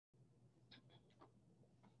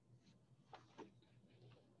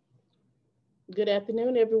Good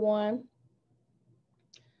afternoon, everyone.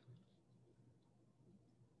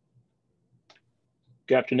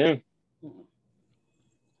 Good afternoon.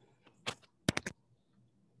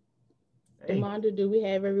 Hey. Demondra, do we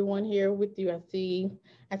have everyone here with you? I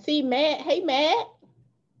see Matt. Hey, Matt.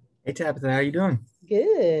 Hey, Tabitha, how you doing?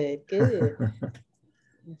 Good.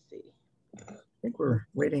 Let's see. I think we're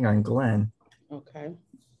waiting on Glenn. Okay.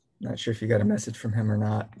 Not sure if you got a message from him or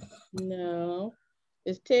not. No.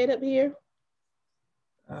 Is Ted up here?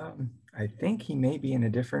 I think he may be in a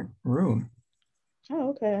different room.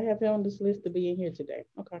 Oh, okay. I have him on this list to be in here today.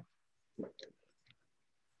 Okay.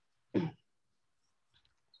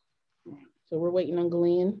 So we're waiting on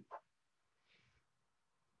Glenn.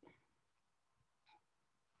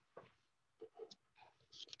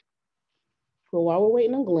 Well, while we're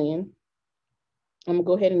waiting on Glenn, I'm going to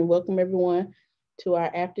go ahead and welcome everyone to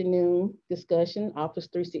our afternoon discussion, Office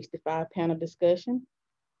 365 panel discussion.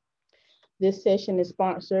 This session is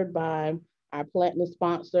sponsored by our platinum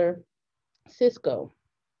sponsor, Cisco.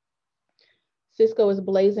 Cisco is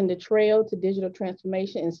blazing the trail to digital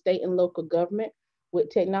transformation in state and local government with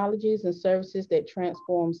technologies and services that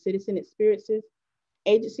transform citizen experiences,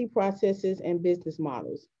 agency processes, and business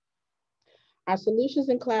models. Our solutions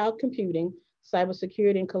in cloud computing,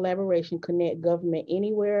 cybersecurity, and collaboration connect government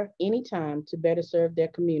anywhere, anytime to better serve their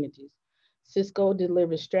communities. Cisco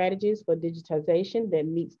delivers strategies for digitization that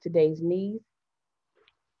meets today's needs.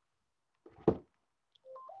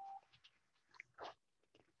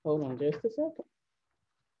 Hold on just a second.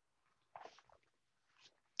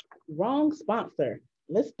 Wrong sponsor.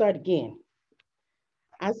 Let's start again.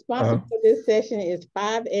 Our sponsor for this session is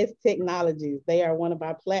 5S Technologies. They are one of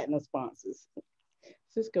our platinum sponsors.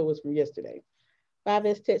 Cisco was from yesterday.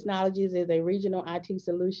 5S Technologies is a regional IT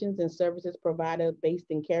solutions and services provider based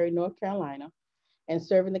in Cary, North Carolina, and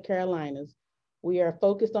serving the Carolinas. We are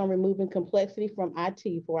focused on removing complexity from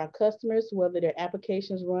IT for our customers, whether their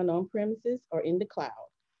applications run on premises or in the cloud.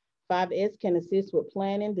 5S can assist with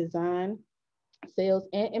planning, design, sales,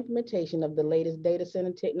 and implementation of the latest data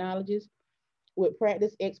center technologies with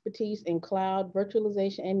practice expertise in cloud,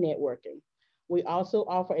 virtualization, and networking. We also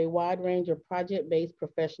offer a wide range of project-based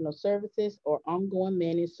professional services or ongoing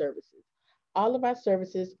managed services. All of our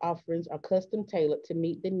services offerings are custom tailored to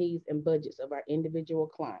meet the needs and budgets of our individual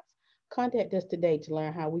clients. Contact us today to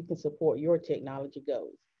learn how we can support your technology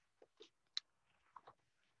goals.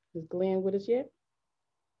 Is Glenn with us yet?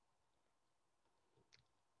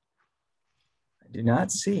 I do not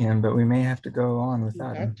see him, but we may have to go on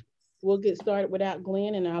without him. We'll get started without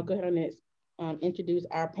Glenn, and I'll go ahead and introduce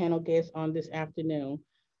our panel guests on this afternoon.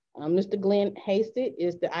 Mr. Glenn Hasted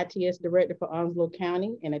is the ITS Director for Onslow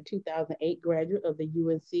County and a 2008 graduate of the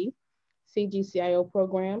UNC CGCIO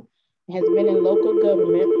program, and has been in local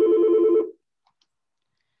government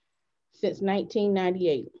since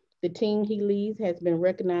 1998. The team he leads has been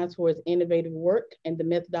recognized for his innovative work, and the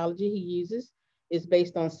methodology he uses is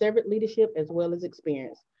based on servant leadership as well as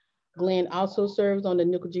experience. Glenn also serves on the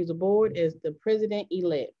NCLGISA board as the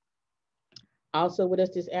president-elect. Also with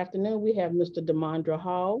us this afternoon, we have Mr. Demondra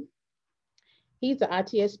Hall. He's the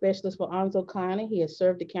ITS specialist for Onslow County. He has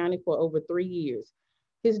served the county for over 3 years.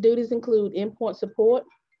 His duties include endpoint support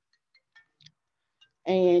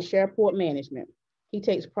and SharePoint management. He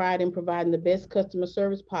takes pride in providing the best customer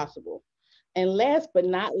service possible. And last but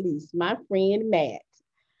not least, my friend Matt.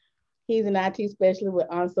 He's an IT specialist with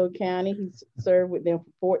Onslow County. He's served with them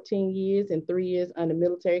for 14 years and 3 years under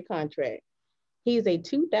military contract. He's a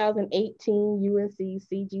 2018 UNC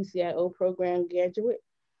CGCIO program graduate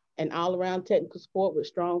and all-around technical support with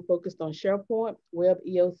strong focus on SharePoint, Web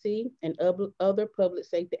EOC, and other public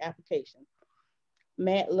safety applications.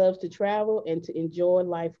 Matt loves to travel and to enjoy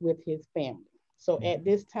life with his family. So at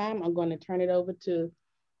this time, I'm going to turn it over to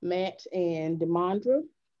Matt and Demondra,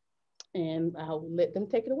 and I'll let them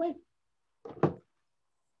take it away.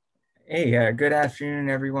 Hey, good afternoon,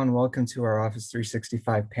 everyone. Welcome to our Office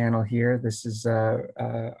 365 panel here. This is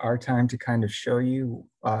our time to kind of show you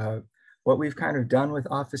what we've kind of done with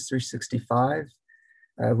Office 365.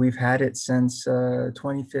 We've had it since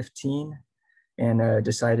 2015 and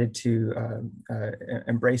decided to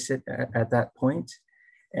embrace it at that point.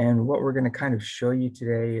 And what we're going to kind of show you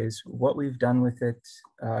today is what we've done with it,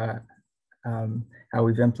 how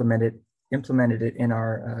we've implemented it in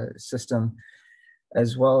our system,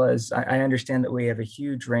 as well as I understand that we have a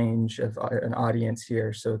huge range of an audience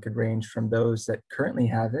here. So it could range from those that currently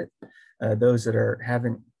have it, those that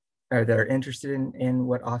are interested in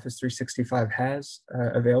what Office 365 has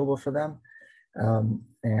available for them.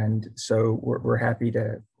 And so we're happy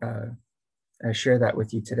to share that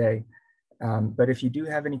with you today. But if you do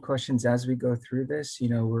have any questions as we go through this,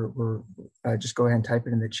 we're just go ahead and type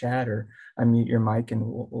it in the chat or unmute your mic, and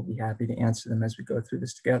we'll be happy to answer them as we go through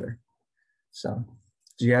this together. So,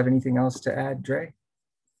 do you have anything else to add, Dre?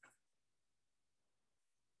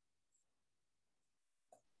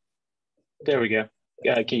 There we go.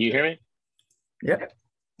 Can you hear me? Yep.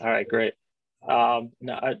 All right, great. No,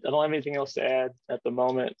 I don't have anything else to add at the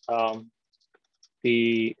moment. I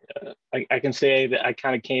can say that I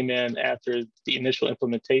kind of came in after the initial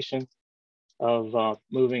implementation of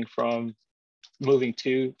moving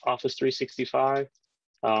to Office 365,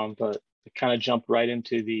 but I kind of jumped right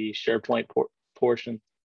into the SharePoint portion,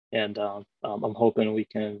 and I'm hoping we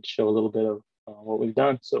can show a little bit of what we've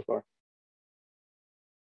done so far.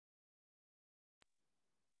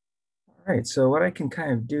 All right, so what I can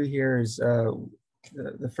kind of do here is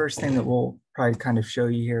the first thing that we'll probably kind of show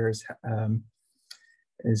you here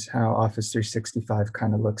is how Office 365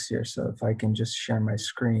 kind of looks here. So if I can just share my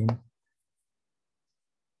screen.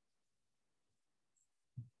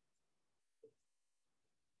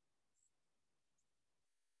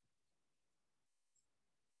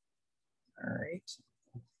 All right.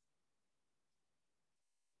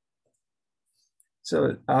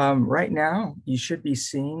 So right now, you should be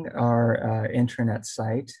seeing our intranet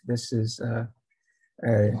site. This is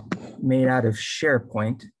made out of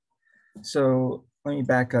SharePoint. So let me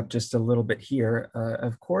back up just a little bit here.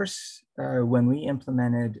 Of course, when we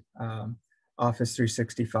implemented Office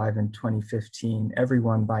 365 in 2015,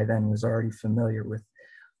 everyone by then was already familiar with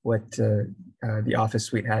what the Office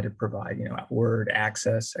suite had to provide, Word,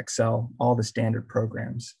 Access, Excel, all the standard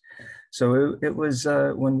programs. So it was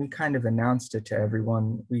when we kind of announced it to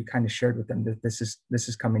everyone, we kind of shared with them that this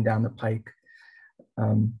is coming down the pike.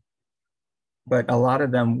 But a lot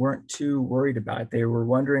of them weren't too worried about it. They were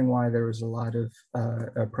wondering why there was a lot of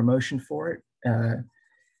promotion for it,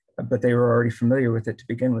 but they were already familiar with it to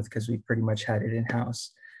begin with because we pretty much had it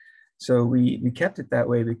in-house. So we kept it that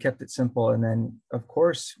way. We kept it simple. And then, of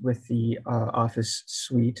course, with the Office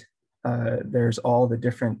suite, there's all the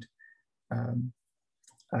different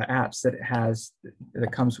apps that it has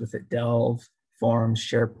that comes with it: Delve, Forms,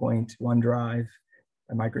 SharePoint, OneDrive,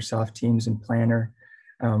 Microsoft Teams, and Planner.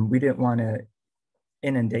 We didn't want to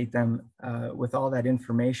inundate them with all that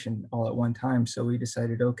information all at one time. So we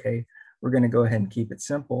decided, okay, we're going to go ahead and keep it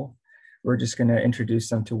simple. We're just going to introduce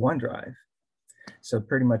them to OneDrive. So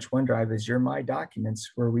pretty much OneDrive is your My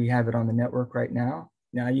Documents, where we have it on the network right now.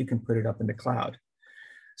 Now you can put it up in the cloud.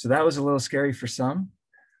 So that was a little scary for some,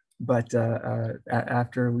 but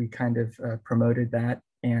after we kind of promoted that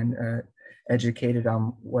and educated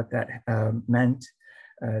on what that meant,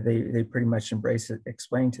 they pretty much embrace it,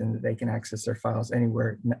 explain to them that they can access their files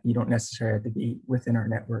anywhere. You don't necessarily have to be within our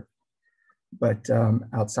network, but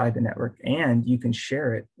outside the network, and you can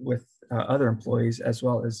share it with other employees as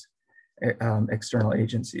well as external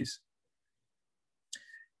agencies.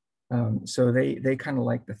 So they kind of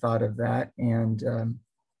like the thought of that, and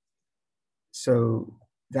so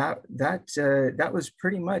that was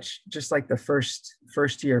pretty much just like the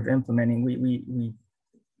first year of implementing. We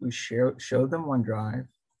showed them OneDrive,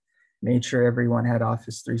 made sure everyone had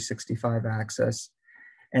Office 365 access.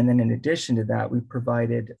 And then in addition to that, we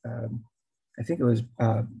provided, I think it was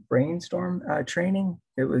brainstorm training.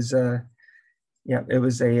 It was, so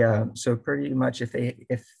pretty much if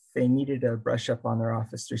they needed to brush up on their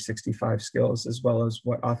Office 365 skills, as well as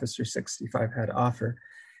what Office 365 had to offer,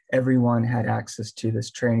 everyone had access to this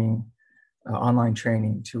training, online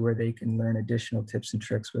training, to where they can learn additional tips and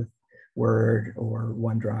tricks with Word or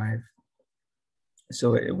OneDrive.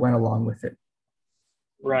 So it went along with it.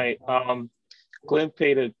 Right. Glenn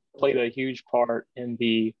played a huge part in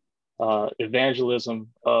the evangelism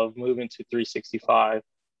of moving to 365,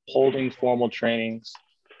 holding formal trainings,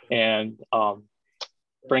 and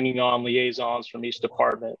bringing on liaisons from each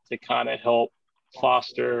department to kind of help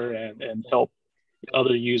foster and help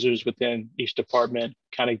other users within each department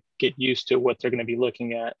kind of get used to what they're going to be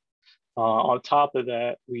looking at. On top of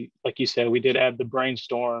that, like you said, we did add the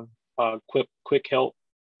brainstorm quick help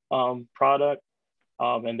product,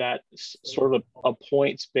 and that's sort of a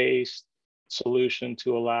points-based solution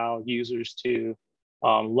to allow users to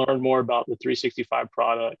learn more about the 365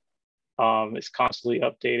 product. It's constantly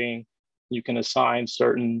updating. You can assign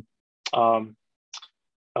certain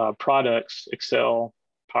products, Excel,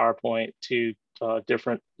 PowerPoint, to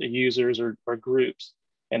different users or groups,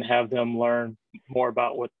 and have them learn more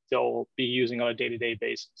about what they'll be using on a day-to-day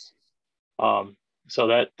basis.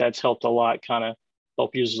 So that's helped a lot, kind of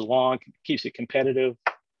help users along, keeps it competitive.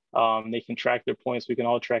 They can track their points. We can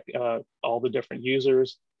all track all the different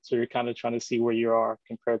users. So you're kind of trying to see where you are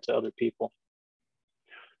compared to other people.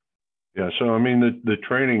 Yeah, so I mean, the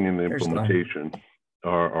training and the implementation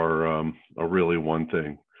are really one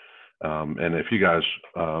thing. And if you guys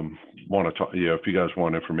want to talk, if you guys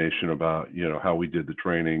want information about, how we did the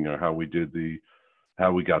training or how we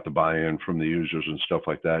got the buy-in from the users and stuff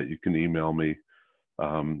like that, you can email me,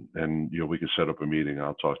 and we can set up a meeting.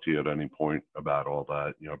 I'll talk to you at any point about all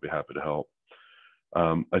that. I'd be happy to help.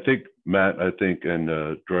 I think Matt,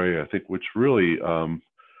 and Dre, I think what's really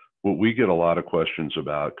what we get a lot of questions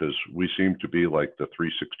about, because we seem to be like the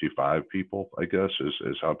 365 people, I guess,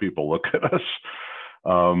 is how people look at us.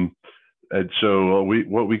 And so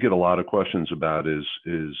what we get a lot of questions about is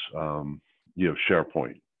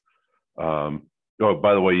SharePoint. Oh,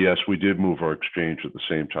 by the way, yes, we did move our Exchange at the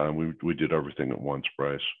same time. We did everything at once,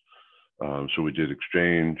 Bryce. So we did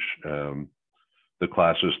Exchange, the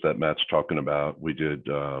classes that Matt's talking about. We did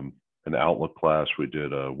an Outlook class. We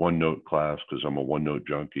did a OneNote class because I'm a OneNote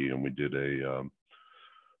junkie, and we did a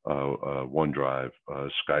OneDrive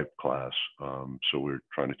Skype class. So we're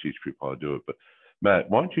trying to teach people how to do it. But Matt,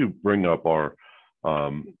 why don't you bring up our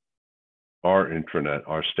intranet,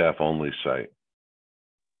 our staff only site,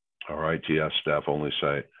 our ITS staff only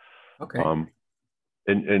site. Okay.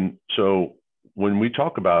 And so when we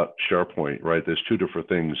talk about SharePoint, right, there's two different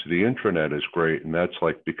things. The intranet is great, and that's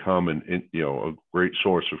like become a great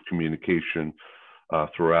source of communication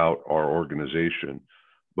throughout our organization.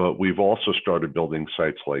 But we've also started building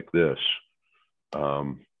sites like this.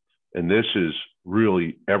 And this is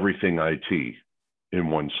really everything IT in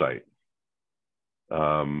one site.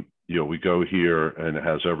 We go here and it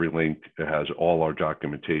has every link. It has all our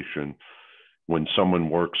documentation. When someone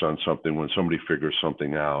works on something, when somebody figures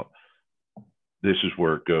something out, this is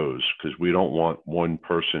where it goes, because we don't want one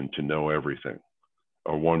person to know everything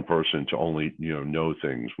or one person to only, know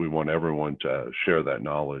things. We want everyone to share that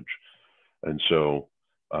knowledge. And so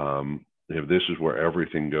this is where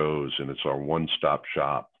everything goes, and it's our one-stop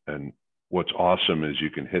shop. And what's awesome is you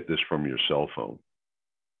can hit this from your cell phone.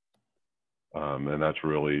 And that's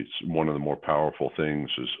really one of the more powerful things,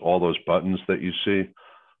 is all those buttons that you see,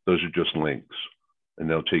 those are just links, and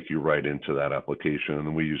they'll take you right into that application.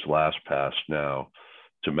 And we use LastPass now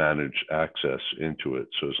to manage access into it.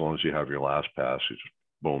 So as long as you have your LastPass, you just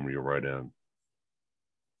boom, you're right in.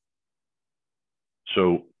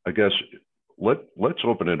 So I guess let's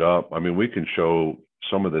open it up. I mean, we can show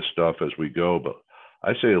some of this stuff as we go, but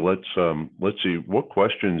I say let's see, what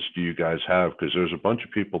questions do you guys have? Because there's a bunch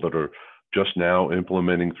of people that are just now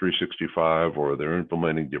implementing 365, or they're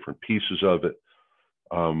implementing different pieces of it.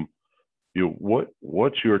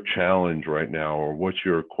 What's your challenge right now, or what's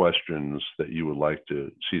your questions that you would like to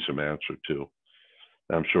see some answer to?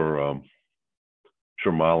 I'm sure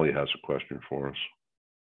Molly has a question for us.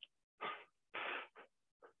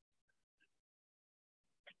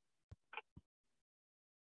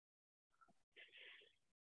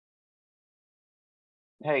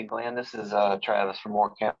 Hey, Glenn, this is Travis from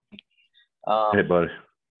Moore County. Hey, buddy.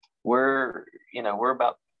 We're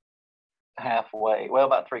about halfway, well,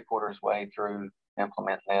 about 3/4 way through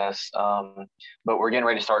implementing this, but we're getting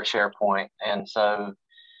ready to start SharePoint. And so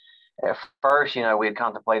at first, we had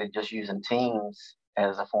contemplated just using Teams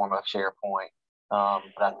as a form of SharePoint,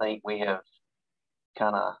 but I think we have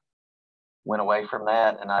kind of went away from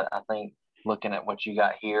that. And I think looking at what you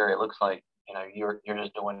got here, it looks like you're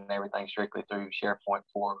just doing everything strictly through SharePoint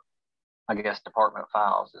for, I guess, department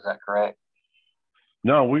files. Is that correct?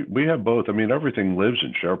 No, we have both. I mean, everything lives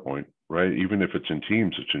in SharePoint, right? Even if it's in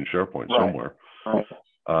Teams, it's in SharePoint somewhere. Right.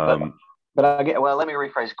 But I get, well, let me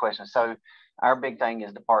rephrase the question. So our big thing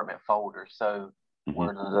is department folders. So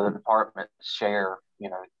where the departments share,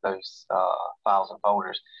 those files and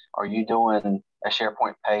folders. Are you doing a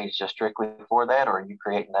SharePoint page just strictly for that, or are you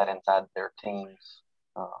creating that inside their Teams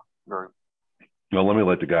group? Well, let me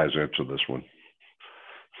let the guys answer this one.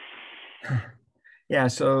 Yeah,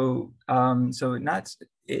 so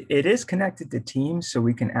it is connected to Teams, so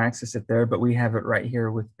we can access it there, but we have it right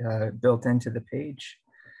here with built into the page,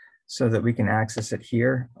 so that we can access it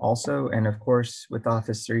here also. And of course, with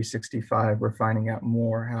Office 365, we're finding out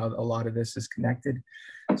more how a lot of this is connected.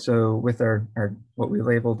 So with our what we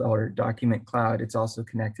labeled our document cloud, it's also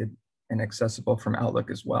connected and accessible from Outlook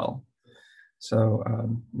as well. So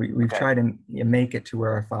we've tried to make it to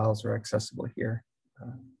where our files are accessible here.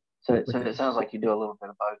 So it sounds like you do a little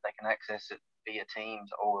bit of both. They can access it via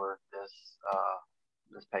Teams or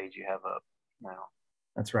this page you have up now.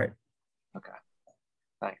 That's right. Okay.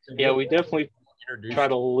 Thanks. Yeah, we definitely try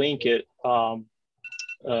to link it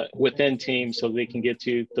within Teams so they can get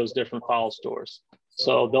to those different file stores.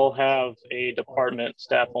 So they'll have a department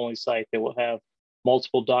staff only site that will have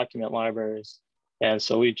multiple document libraries. And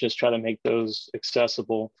so we just try to make those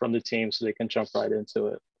accessible from the team so they can jump right into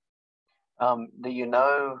it. Do you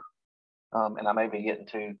know, and I may be getting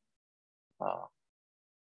too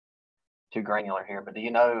granular here, but do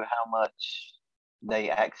you know how much they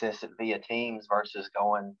access it via Teams versus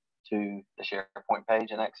going to the SharePoint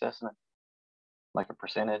page and accessing it, like a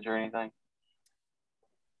percentage or anything?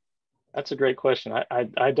 That's a great question.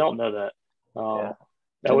 I don't know that. Yeah.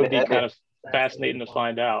 That would be kind of fascinating to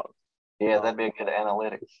find out. Yeah, that'd be a good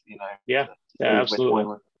analytics, you know. Yeah, yeah, absolutely. Which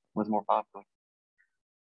one was more popular?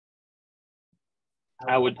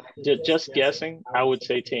 I would, just guessing, I would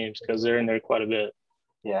say Teams because they're in there quite a bit.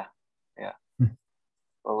 Yeah, yeah.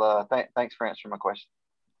 Well, thanks for answering my question.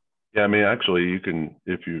 Yeah, I mean, actually, you can,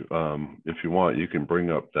 if you want, you can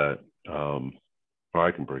bring up that, or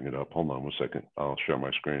I can bring it up. Hold on one second. I'll share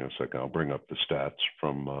my screen in a second. I'll bring up the stats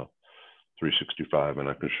from 365, and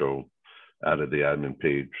I can show out of the admin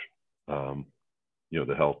page, you know,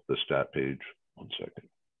 the stat page. 1 second.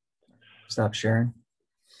 Stop sharing.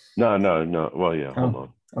 No. Well, yeah, hold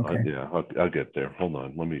on. Okay. Yeah, I'll get there. Hold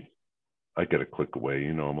on. I get a click away.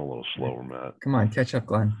 You know, I'm a little slower, Matt. Come on, catch up,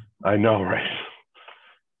 Glenn. I know, right?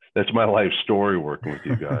 That's my life story working with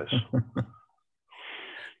you guys.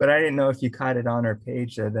 But I didn't know if you caught it on our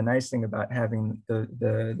page. The nice thing about having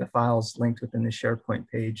the files linked within the SharePoint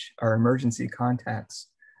page, our emergency contacts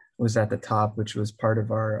was at the top, which was part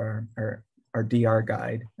of our DR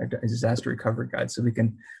guide, our disaster recovery guide. So we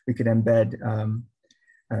could embed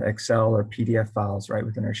Excel or PDF files right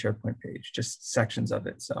within our SharePoint page, just sections of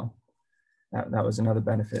it. So that was another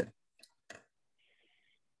benefit.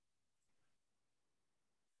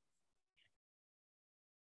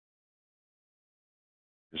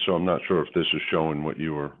 So I'm not sure if this is showing what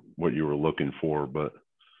you were looking for, but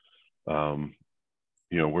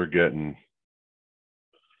you know, we're getting,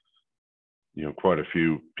 you know, quite a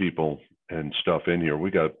few people and stuff in here.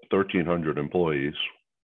 We got 1,300 employees,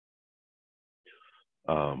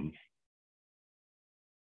 and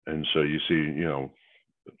so you see, you know,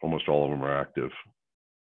 almost all of them are active.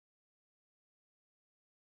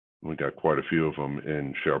 We got quite a few of them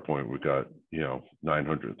in SharePoint. We got, you know,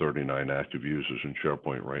 939 active users in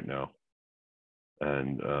SharePoint right now,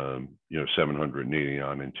 and you know, 780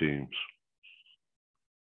 on in Teams.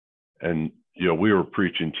 And you know, we were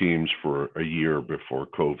preaching Teams for a year before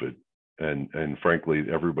COVID, and frankly,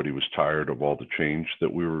 everybody was tired of all the change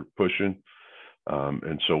that we were pushing,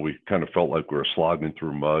 and so we kind of felt like we were slogging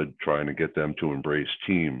through mud trying to get them to embrace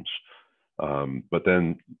Teams. But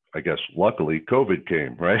then I guess luckily COVID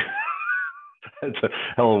came, right? That's a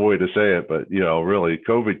hell of a way to say it, but you know, really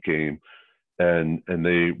COVID came, and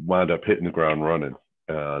they wound up hitting the ground running.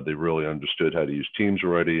 They really understood how to use Teams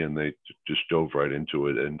already, and they just dove right into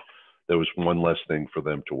it. And there was one less thing for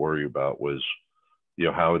them to worry about was, you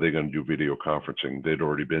know, how are they going to do video conferencing? They'd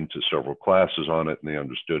already been to several classes on it, and they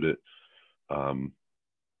understood it.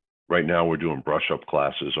 Right now we're doing brush up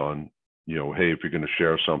classes on, you know, hey, if you're going to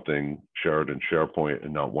share something, share it in SharePoint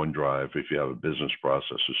and not OneDrive if you have a business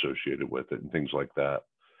process associated with it and things like that.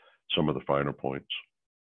 Some of the finer points.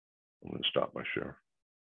 I'm going to stop my share.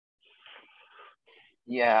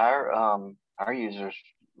 Yeah, our users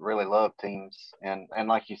really love Teams, and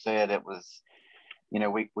like you said, it was, you know,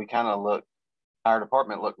 we kind of looked, our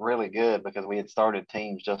department looked really good because we had started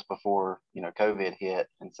Teams just before, you know, COVID hit,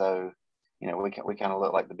 and so, you know, we kind of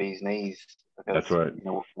looked like the bee's knees because, that's right, you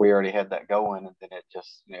know, we already had that going, and then it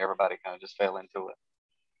just, you know, everybody kind of just fell into it.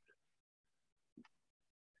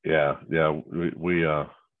 Yeah,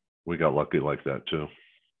 we got lucky like that too.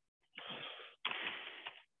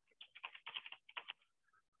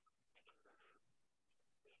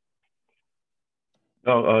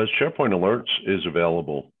 No, SharePoint Alerts is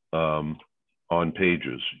available on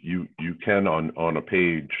pages. You can on a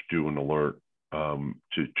page do an alert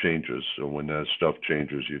to changes. So when that stuff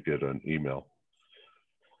changes, you get an email.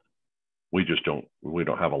 We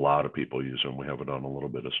don't have a lot of people use them. We have it on a little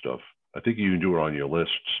bit of stuff. I think you can do it on your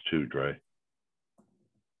lists too, Dre.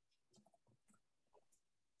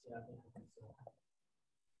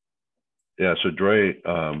 Yeah, so Dre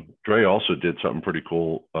also did something pretty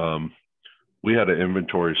cool. We had to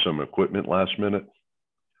inventory some equipment last minute.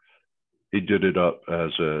 He did it up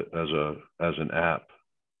as an app,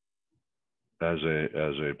 as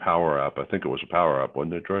a power app. I think it was a power app,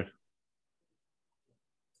 wasn't it, Dre?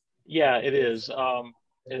 Yeah, it is.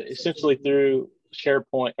 Essentially through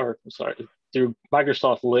SharePoint, or through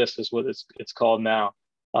Microsoft List is what it's called now.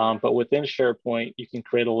 But within SharePoint, you can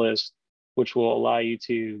create a list, which will allow you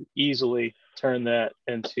to easily turn that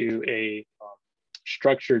into a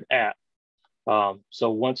structured app.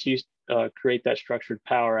 So once you create that structured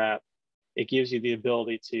Power App, it gives you the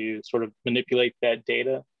ability to sort of manipulate that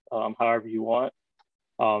data however you want.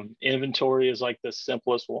 Inventory is like the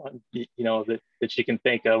simplest one, that you can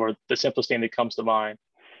think of, or the simplest thing that comes to mind,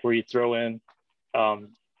 where you throw in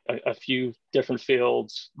a few different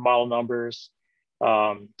fields, model numbers,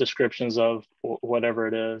 descriptions of whatever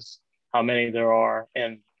it is, how many there are,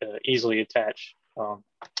 and easily attach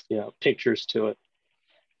pictures to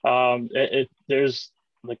it. There's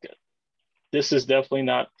like, this is definitely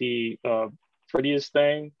not the prettiest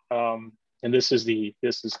thing, and this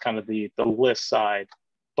is kind of the list side.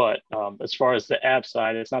 But as far as the app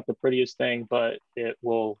side, it's not the prettiest thing, but it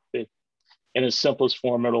in its simplest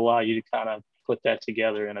form, it'll allow you to kind of put that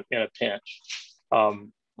together in a pinch.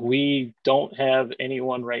 We don't have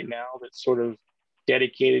anyone right now that's sort of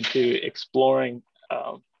dedicated to exploring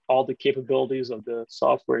all the capabilities of the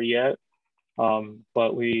software yet,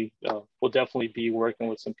 but we will definitely be working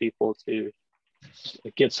with some people to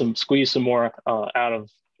squeeze some more out of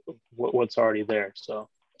what's already there. So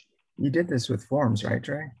you did this with forms, right,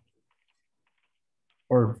 Dre?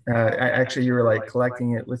 Or actually, you were like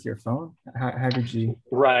collecting it with your phone? How did you?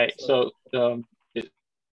 Right. So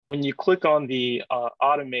when you click on the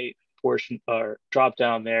automate portion or drop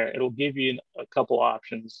down there, it'll give you a couple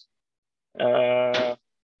options. I'm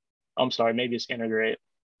sorry, maybe it's integrate.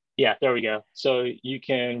 Yeah, there we go. So you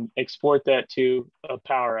can export that to a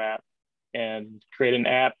Power App and create an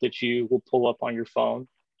app that you will pull up on your phone,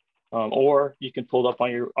 or you can pull it up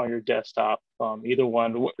on your desktop. Either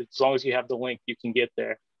one, as long as you have the link, you can get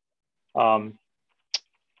there. Yeah,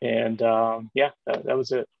 that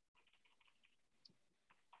was it.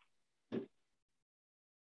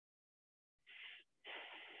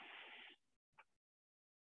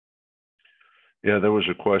 Yeah, there was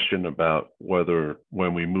a question about whether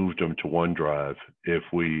when we moved them to OneDrive, if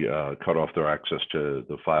we cut off their access to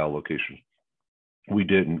the file location. We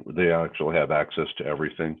didn't. They actually have access to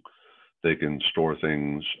everything. They can store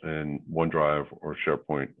things in OneDrive or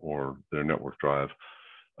SharePoint or their network drive.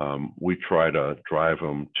 We try to drive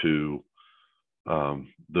them to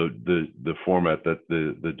the format that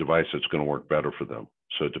the device that's going to work better for them.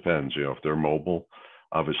 So it depends. If they're mobile,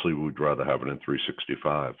 obviously we'd rather have it in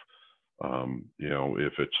 365.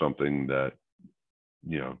 If it's something that,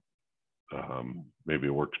 maybe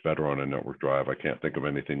it works better on a network drive. I can't think of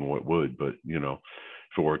anything what would, but,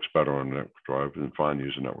 if it works better on a network drive, then fine,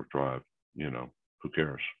 use a network drive, who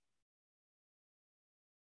cares?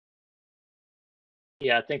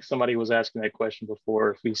 Yeah, I think somebody was asking that question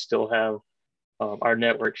before, if we still have our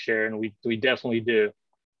network share, and we definitely do.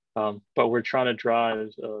 But we're trying to drive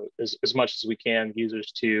as much as we can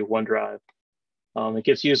users to OneDrive. It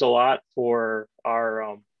gets used a lot for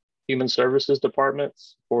our human services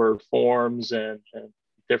departments for forms and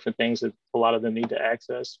different things that a lot of them need to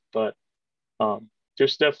access. But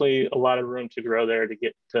there's definitely a lot of room to grow there to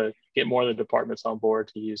get more of the departments on board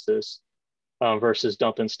to use this versus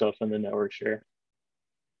dumping stuff in the network share.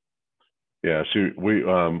 Yeah, so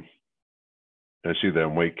I see that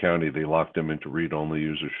in Wake County, they locked them into read-only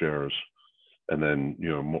user shares, and then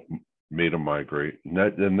made them migrate.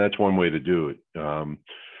 And that's one way to do it.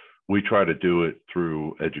 We try to do it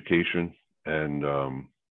through education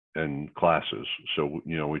and classes. So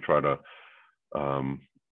we try to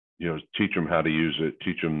teach them how to use it,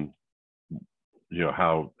 teach them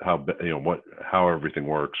how everything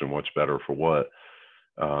works and what's better for what,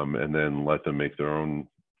 and then let them make their own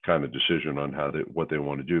kind of decision on what they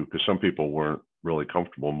want to do, because some people weren't really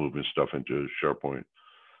comfortable moving stuff into SharePoint.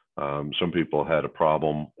 Some people had a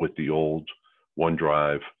problem with the old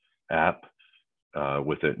OneDrive app,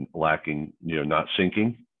 with it lacking, not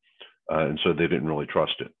syncing, and so they didn't really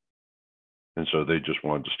trust it, and so they just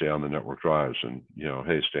wanted to stay on the network drives. And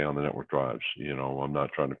hey, stay on the network drives. I'm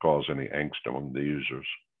not trying to cause any angst among the users.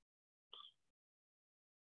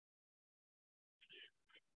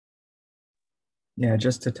 Yeah,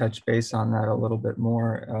 just to touch base on that a little bit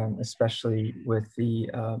more, especially with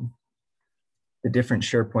the different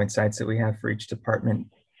SharePoint sites that we have for each department.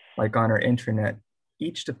 Like on our intranet,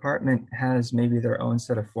 each department has maybe their own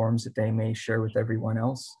set of forms that they may share with everyone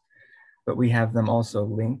else, but we have them also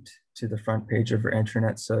linked to the front page of our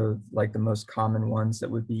intranet. So like the most common ones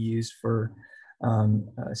that would be used for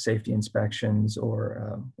safety inspections,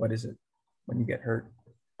 or what is it when you get hurt?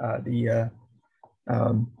 The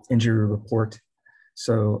injury report.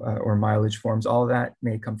 So, or mileage forms, all of that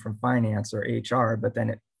may come from finance or HR, but then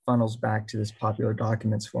it funnels back to this popular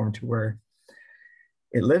documents form to where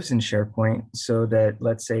it lives in SharePoint, so that,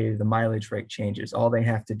 let's say the mileage rate changes. All they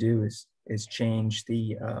have to do is change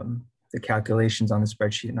the calculations on the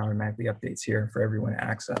spreadsheet, and automatically updates here for everyone to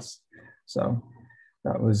access. So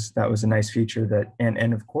that was a nice feature that,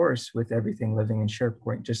 and of course, with everything living in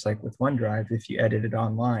SharePoint, just like with OneDrive, if you edit it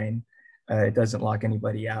online, it doesn't lock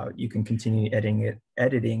anybody out. You can continue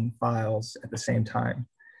editing files at the same time.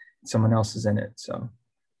 Someone else is in it, so.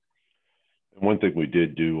 And one thing we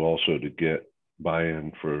did do also to get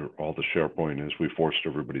buy-in for all the SharePoint is we forced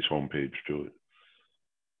everybody's homepage to it.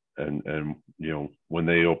 And you know, when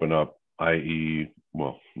they open up IE,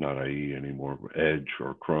 well, not IE anymore, Edge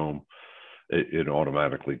or Chrome, it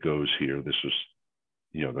automatically goes here. This is,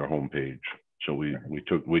 you know, their homepage. So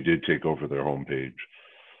we did take over their homepage.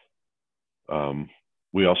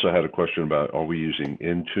 We also had a question about, are we using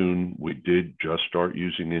Intune? We did just start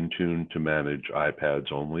using Intune to manage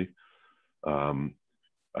iPads only.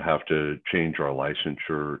 I have to change our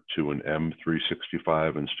licensure to an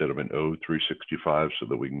M365 instead of an O365 so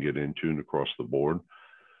that we can get Intune across the board.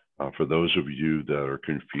 For those of you that are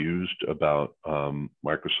confused about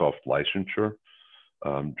Microsoft licensure,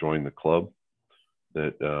 join the club.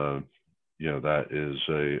 That you know, that is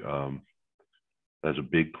that's a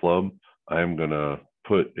big club. I'm gonna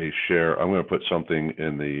put something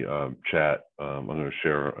in the chat. I'm gonna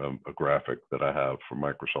share a graphic that I have for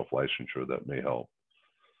Microsoft licensure that may help.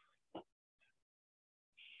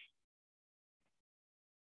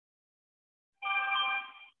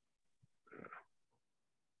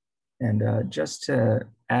 And just to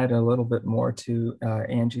add a little bit more to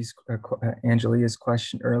Angelia's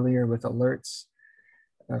question earlier with alerts,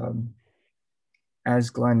 as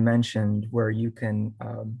Glenn mentioned, where you can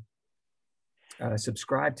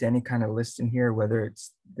subscribe to any kind of list in here, whether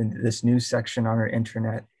it's this news section on our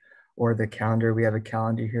intranet or the calendar. We have a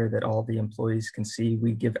calendar here that all the employees can see.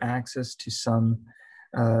 We give access to some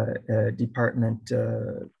department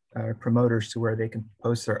promoters to where they can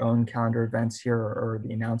post their own calendar events here, or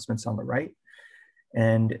the announcements on the right.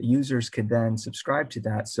 And users could then subscribe to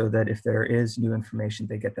that so that if there is new information,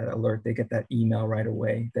 they get that alert, they get that email right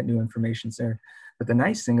away, that new information's there. But the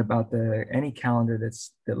nice thing about any calendar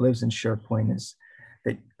that lives in SharePoint is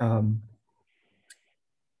that, of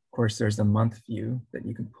course, there's a month view that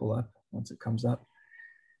you can pull up once it comes up.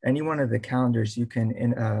 Any one of the calendars, you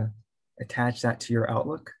can attach that to your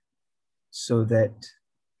Outlook so that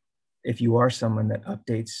if you are someone that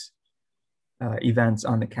updates events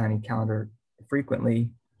on the county calendar frequently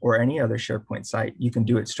or any other SharePoint site, you can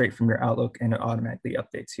do it straight from your Outlook and it automatically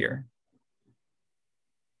updates here.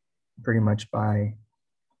 Pretty much by,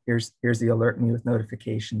 here's the alert me with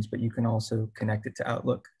notifications, but you can also connect it to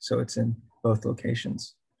Outlook, so it's in both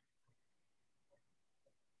locations.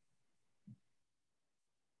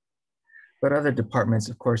 But other departments,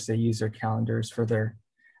 of course, they use their calendars for their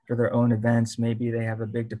own events. Maybe they have a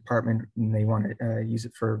big department and they want to use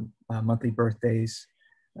it for monthly birthdays,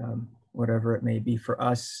 whatever it may be. For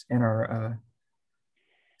us and our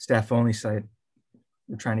staff only site,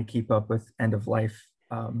 we're trying to keep up with end of life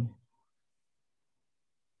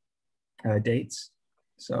dates.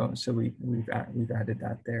 So we've added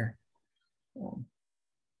that there.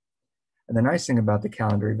 And the nice thing about the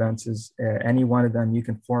calendar events is any one of them, you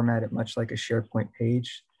can format it much like a SharePoint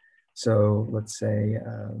page. So let's say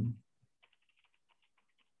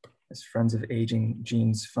as Friends of Aging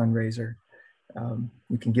Gene's fundraiser,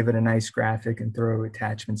 you can give it a nice graphic and throw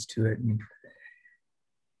attachments to it.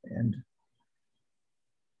 And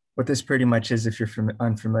what this pretty much is, if you're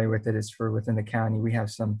unfamiliar with it, is for within the county, we have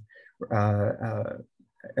some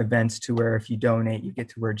events to where if you donate, you get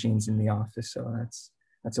to wear jeans in the office. So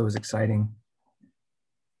that's always exciting.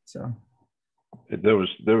 So there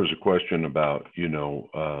was a question about, you know,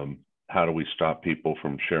 how do we stop people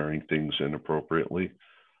from sharing things inappropriately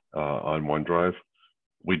on OneDrive?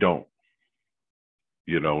 We don't.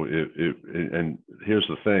 You know, and here's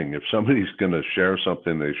the thing: if somebody's going to share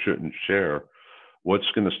something they shouldn't share, what's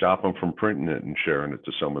going to stop them from printing it and sharing it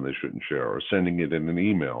to someone they shouldn't share, or sending it in an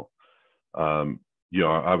email? You know,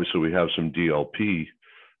 obviously we have some DLP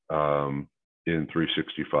in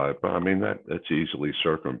 365, but I mean that's easily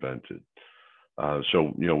circumvented.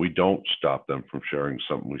 So you know, we don't stop them from sharing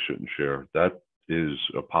something we shouldn't share. That is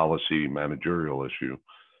a policy managerial issue,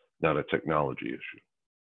 not a technology issue.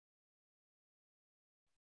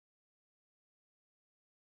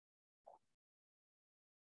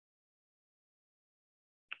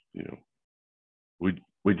 You know,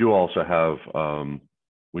 we do also have,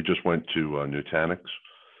 we just went to Nutanix.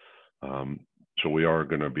 So we are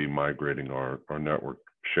going to be migrating our network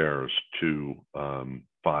shares to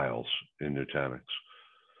files in Nutanix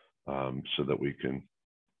so that we can,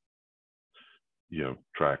 you know,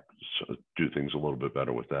 do things a little bit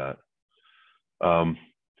better with that.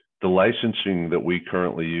 The licensing that we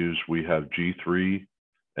currently use, we have G3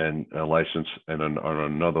 and a license and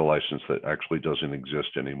another license that actually doesn't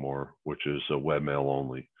exist anymore, which is a webmail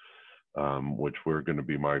only, which we're going to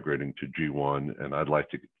be migrating to G1, and I'd like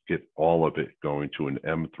to get all of it going to an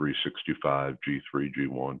M365 G3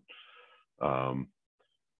 G1.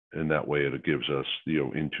 And that way it gives us,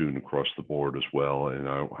 Intune across the board as well. And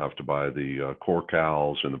I don't have to buy the core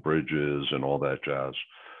cows and the bridges and all that jazz.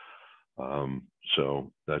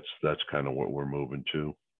 So that's kind of what we're moving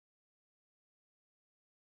to.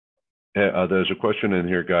 There's a question in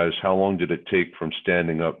here, guys. How long did it take from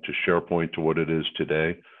standing up to SharePoint to what it is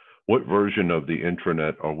today? What version of the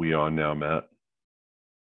intranet are we on now, Matt?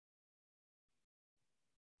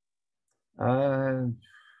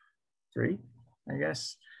 3, I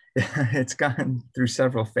guess. It's gone through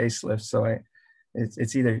several facelifts, so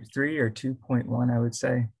it's either 3 or 2.1, I would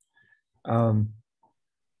say. I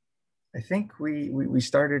think we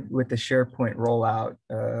started with the SharePoint rollout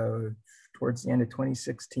towards the end of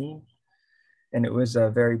 2016, and it was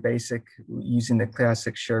very basic, using the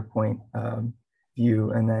classic SharePoint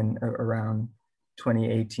view, and then around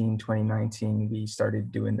 2018, 2019, we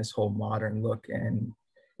started doing this whole modern look, and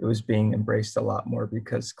it was being embraced a lot more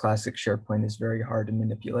because classic SharePoint is very hard to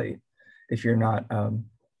manipulate if you're not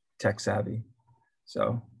tech savvy.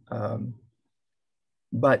 So,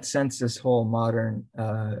 but since this whole modern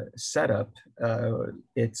setup,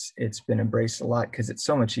 it's been embraced a lot because it's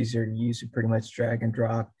so much easier to use. You pretty much drag and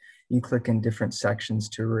drop. You click in different sections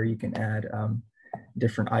to where you can add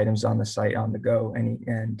different items on the site on the go.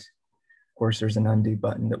 And of course, there's an undo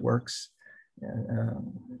button that works.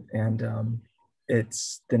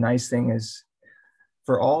 It's the nice thing is,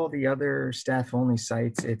 for all the other staff only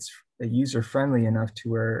sites, it's user friendly enough to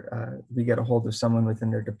where we get a hold of someone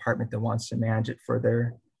within their department that wants to manage it for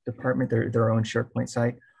their department, their own SharePoint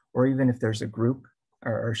site, or even if there's a group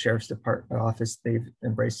or sheriff's department office, they've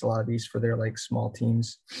embraced a lot of these for their small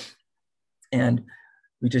teams. And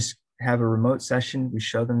we just have a remote session. We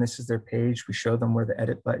show them this is their page. We show them where the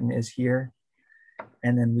edit button is here.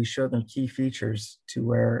 And then we show them key features to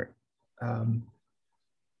where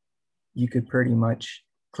you could pretty much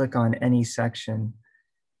click on any section,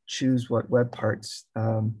 choose what web parts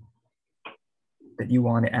that you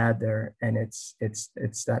want to add there, and it's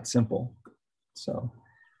that simple. So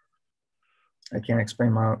I can't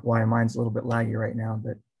explain why mine's a little bit laggy right now,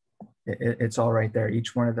 but it's all right there.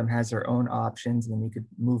 Each one of them has their own options, and you could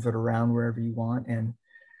move it around wherever you want, and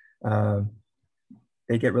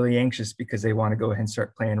they get really anxious because they want to go ahead and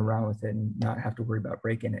start playing around with it and not have to worry about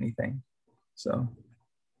breaking anything. So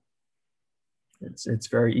it's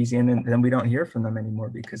very easy, and then we don't hear from them anymore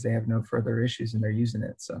because they have no further issues and they're using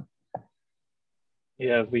it. So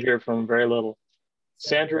yeah, we hear from very little.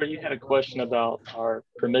 Sandra, you had a question about our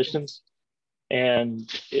permissions,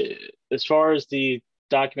 and as far as the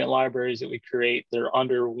document libraries that we create, they're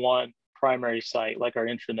under one primary site, like our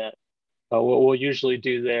intranet. What we'll usually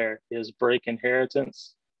do there is break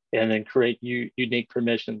inheritance and then create unique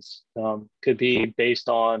permissions. Could be based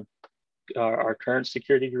on our current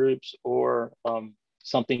security groups, or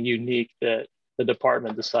something unique that the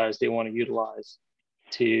department decides they want to utilize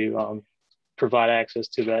to provide access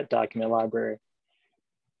to that document library.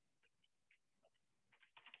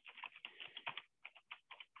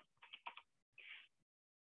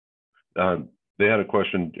 They had a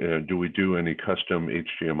question, do we do any custom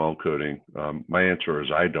HTML coding? My answer is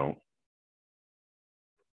I don't.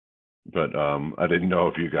 But I didn't know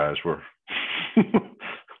if you guys were.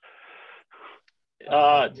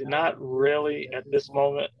 Not really at this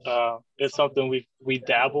moment. It's something we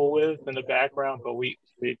dabble with in the background, but we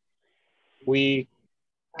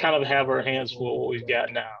kind of have our hands full what we've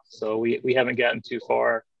got now. So we haven't gotten too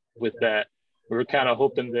far with that. We're kind of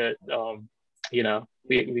hoping that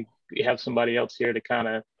we have somebody else here to kind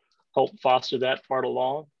of help foster that part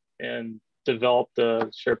along and develop the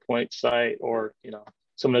SharePoint site, or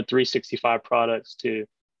some of the 365 products to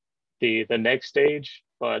the next stage.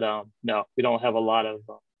 But no, we don't have a lot of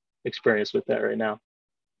experience with that right now.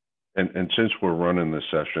 And since we're running this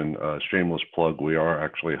session, shameless plug, we are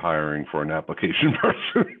actually hiring for an application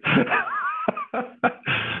person.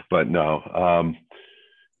 But no,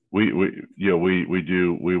 we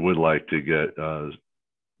would like to get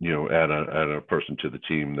add a person to the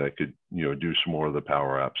team that could do some more of the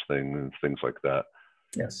Power Apps thing and things like that.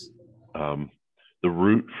 Yes. The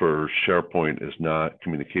root for SharePoint is not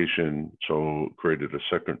communication, so created a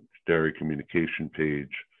secondary communication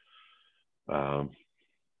page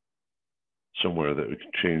somewhere that we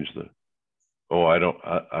can change the. Oh, I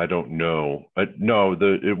don't know. No,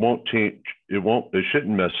 it won't change. It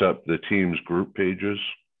shouldn't mess up the team's group pages,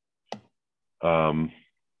 or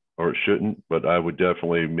it shouldn't. But I would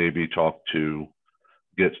definitely maybe talk to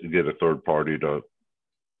get a third party to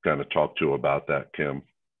kind of talk to about that, Kim.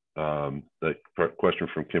 That question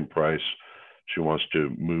from Kim Price. She wants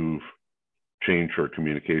to change her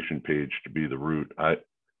communication page to be the root. I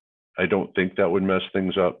don't think that would mess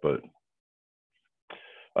things up, but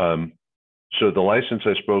so the license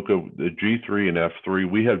I spoke of, the G3 and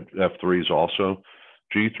F3, we have F3s also.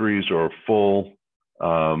 G3s are full.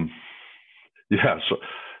 Yeah, so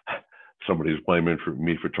somebody's blaming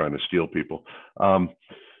me for trying to steal people. Yeah,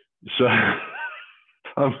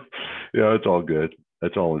 it's all good.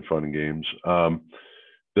 It's all in fun and games.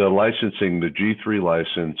 The licensing, the G3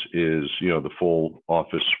 license is, the full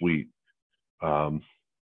Office suite.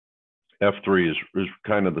 F3 is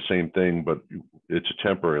kind of the same thing, but it's a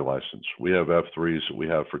temporary license. We have F3s that we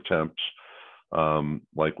have for temps,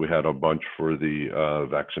 like we had a bunch for the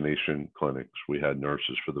vaccination clinics. We had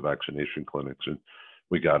nurses for the vaccination clinics, and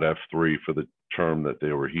we got F3 for the term that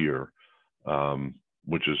they were here,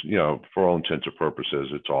 which is, for all intents and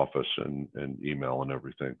purposes, it's Office and email and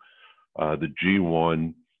everything. The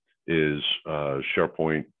G1 is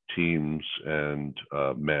SharePoint, Teams, and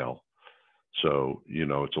mail. So,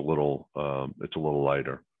 it's a little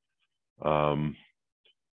lighter.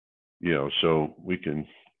 So we can,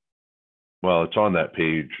 well, it's on that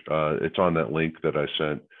page. It's on that link that I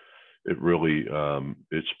sent. It really,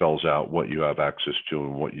 it spells out what you have access to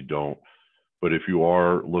and what you don't. But if you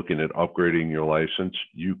are looking at upgrading your license,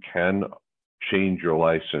 you can change your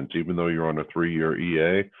license. Even though you're on a 3-year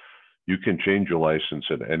EA, you can change your license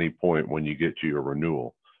at any point when you get to your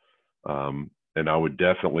renewal. And I would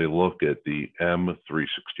definitely look at the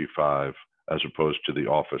M365 as opposed to the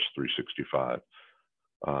Office 365,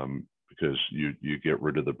 because you get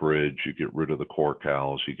rid of the bridge, you get rid of the core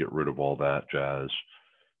cows, you get rid of all that jazz,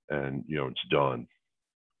 and it's done.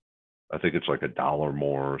 I think it's like $1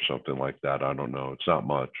 more or something like that. I don't know. It's not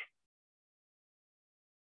much.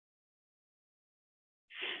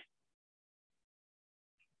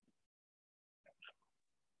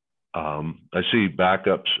 I see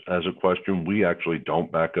backups as a question. We actually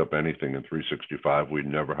don't back up anything in 365. We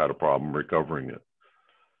never had a problem recovering it.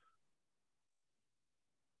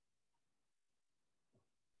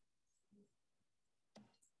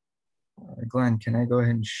 Glenn, can I go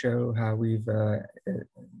ahead and show how we've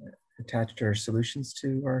attached our solutions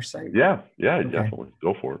to our site? Yeah, okay. Definitely.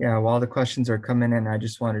 Go for it. Yeah, while the questions are coming in, I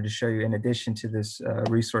just wanted to show you, in addition to this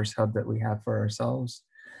resource hub that we have for ourselves,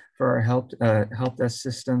 for our help desk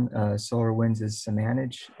system, SolarWinds is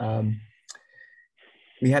Samanage.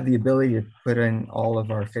 We have the ability to put in all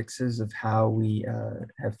of our fixes of how we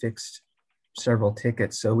have fixed several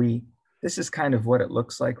tickets. So this is kind of what it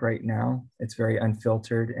looks like right now. It's very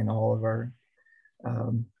unfiltered, and all of our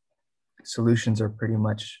solutions are pretty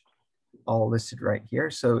much all listed right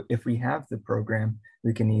here. So if we have the program,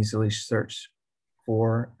 we can easily search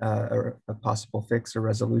for a possible fix or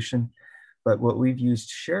resolution. But what we've used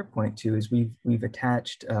SharePoint to is we've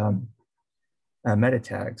attached meta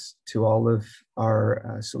tags to all of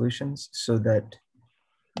our solutions, so that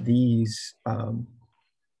these,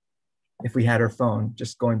 if we had our phone,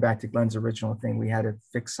 just going back to Glenn's original thing, we had to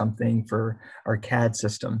fix something for our CAD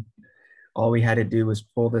system. All we had to do was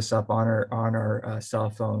pull this up on our cell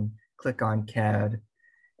phone, click on CAD.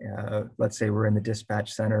 Let's say we're in the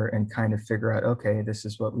dispatch center, and kind of figure out, okay, this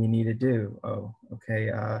is what we need to do. Oh, okay.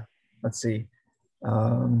 Let's see,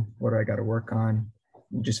 what do I got to work on?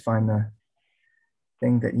 You just find the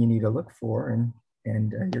thing that you need to look for,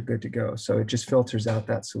 and you're good to go. So it just filters out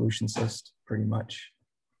that solutions list pretty much.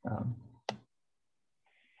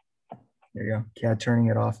 There you go, CAD turning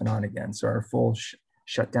it off and on again. So our full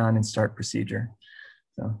shutdown and start procedure.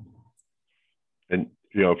 So. And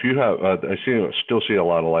if you have, still see a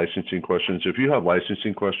lot of licensing questions. If you have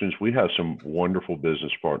licensing questions, we have some wonderful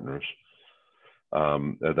business partners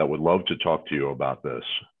that would love to talk to you about this.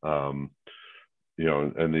 And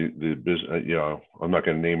the business, I'm not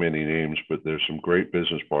going to name any names, but there's some great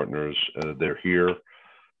business partners. They're here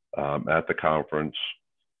at the conference,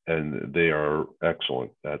 and they are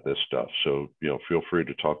excellent at this stuff. So, feel free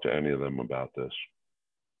to talk to any of them about this.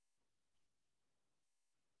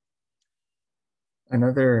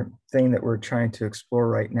 Another thing that we're trying to explore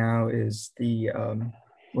right now is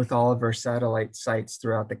with all of our satellite sites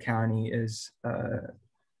throughout the county is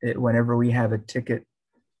whenever we have a ticket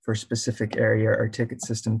for a specific area, our ticket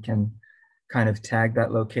system can kind of tag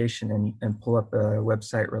that location and pull up a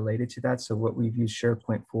website related to that. So what we've used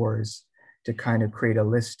SharePoint for is to kind of create a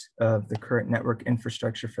list of the current network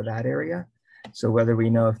infrastructure for that area. So whether we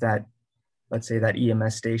know if that, let's say that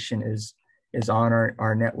EMS station is on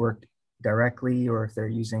our network directly, or if they're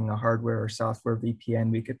using a hardware or software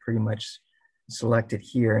VPN, we could pretty much select it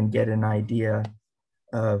here and get an idea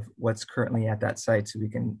of what's currently at that site so we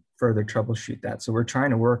can further troubleshoot that. So we're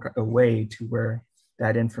trying to work a way to where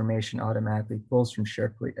that information automatically pulls from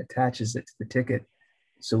SharePoint, attaches it to the ticket,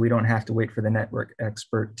 so we don't have to wait for the network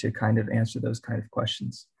expert to kind of answer those kind of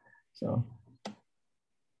questions. So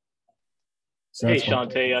hey,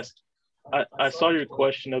 Shantae, I saw your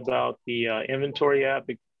question about the inventory app,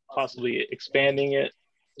 possibly expanding it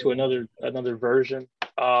to another version.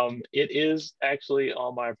 It is actually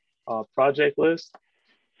on my project list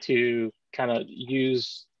to kind of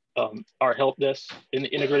use our help desk and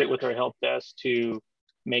integrate it with our help desk to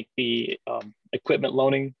make the equipment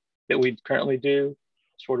loaning that we currently do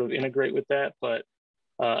sort of integrate with that. But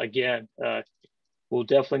again, we'll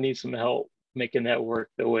definitely need some help making that work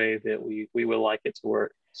the way that we would like it to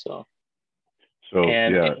work. So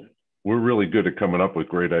yeah, we're really good at coming up with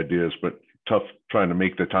great ideas, but tough trying to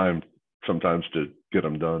make the time sometimes to get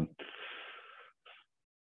them done.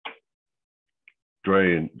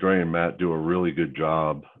 Dre and Matt do a really good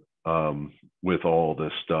job with all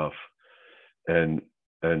this stuff, and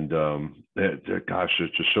gosh,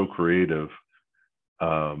 it's just so creative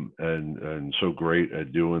and so great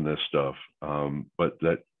at doing this stuff. But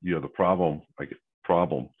that, you know, the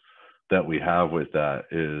problem that we have with that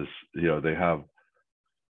is, you know, they have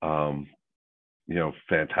you know,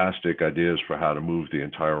 fantastic ideas for how to move the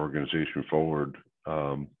entire organization forward.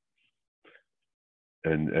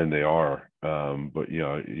 And they are, but you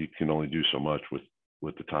know, you can only do so much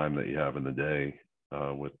with the time that you have in the day,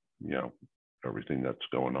 with, you know, everything that's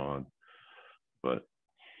going on. But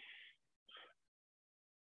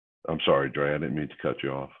I'm sorry, Dre, I didn't mean to cut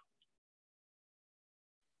you off.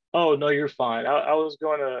 Oh, no, you're fine. I was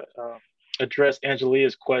going to address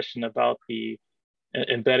Angelia's question about the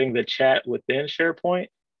embedding the chat within SharePoint.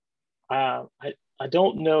 I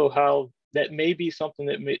don't know how that may be something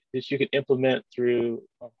that you could implement through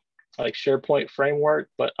like SharePoint framework,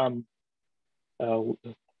 but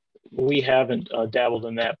we haven't dabbled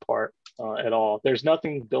in that part at all. There's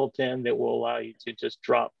nothing built in that will allow you to just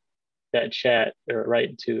drop that chat right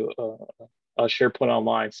into a SharePoint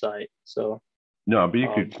Online site. So no, but you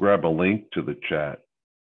could grab a link to the chat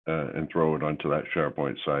and throw it onto that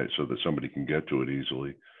SharePoint site so that somebody can get to it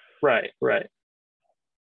easily. Right.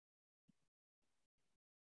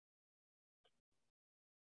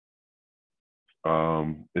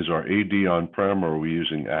 Is our AD on-prem, or are we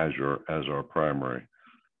using Azure as our primary?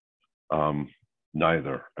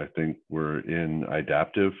 Neither. I think we're in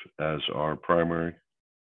Idaptive as our primary.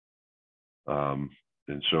 And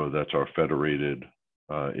so that's our federated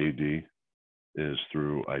AD is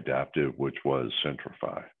through Idaptive, which was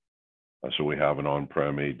Centrify. So we have an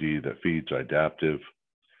on-prem AD that feeds Idaptive.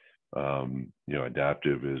 You know,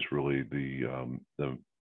 Idaptive is really the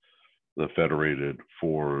federated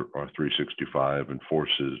for our 365 and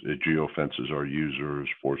forces, it geofences our users,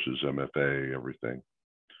 forces MFA, everything.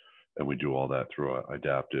 And we do all that through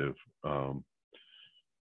Idaptive. And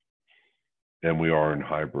we are in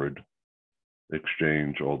hybrid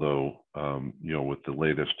Exchange, although, you know, with the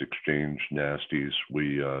latest Exchange nasties,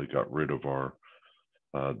 we got rid of our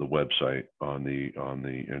the website on the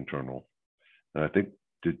internal. And I think,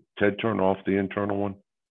 did Ted turn off the internal one?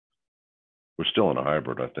 We're still in a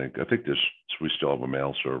hybrid, I think. We still have a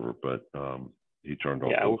mail server, but he turned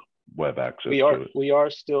off the web access to it. We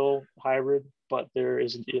are still hybrid, but there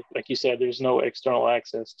is, like you said, there's no external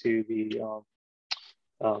access to the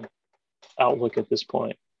Outlook at this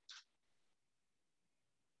point.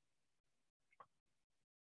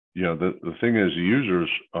 Yeah, the thing is, users,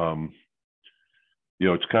 you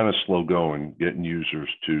know, it's kind of slow going getting users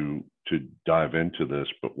to dive into this,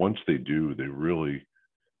 but once they do, they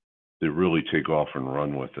really take off and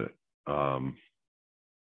run with it.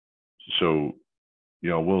 So, you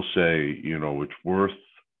know, we'll say, you know, it's worth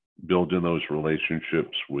building those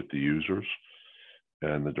relationships with the users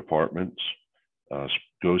and the departments.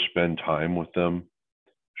 Go spend time with them,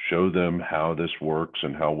 show them how this works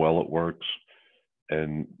and how well it works,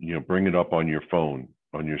 and, you know, bring it up on your phone,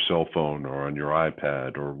 on your cell phone, or on your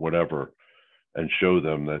iPad or whatever, and show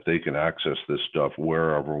them that they can access this stuff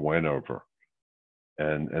wherever, whenever.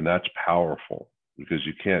 And that's powerful, because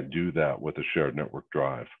you can't do that with a shared network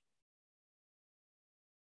drive.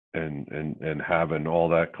 And having all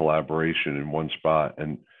that collaboration in one spot,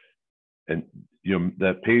 and you know,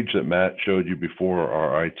 that page that Matt showed you before,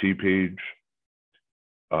 our IT page,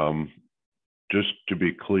 just to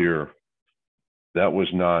be clear, that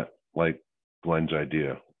was not like Glenn's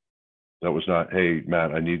idea. That was not, hey,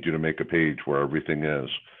 Matt, I need you to make a page where everything is.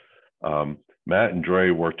 Matt and Dre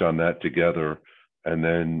worked on that together, and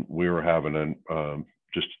then we were having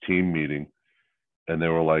just a team meeting, and they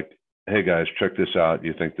were like, hey guys, check this out.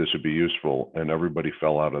 You think this would be useful? And everybody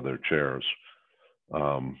fell out of their chairs, you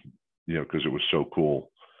know, because it was so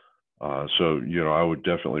cool. So, you know, I would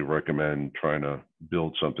definitely recommend trying to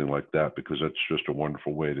build something like that, because that's just a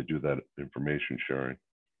wonderful way to do that information sharing.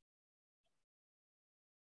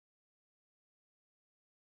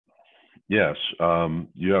 Yes,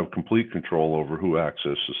 you have complete control over who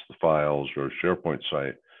accesses the files or SharePoint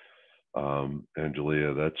site.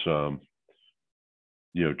 Angelia, that's,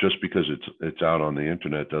 you know, just because it's out on the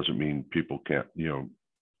internet doesn't mean people can't, you know,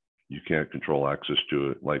 you can't control access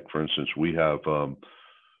to it. Like, for instance, we have a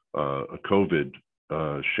COVID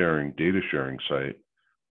data sharing site,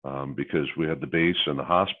 because we had the base and the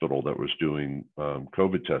hospital that was doing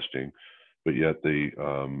COVID testing, but yet the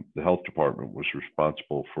health department was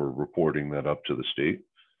responsible for reporting that up to the state.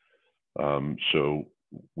 So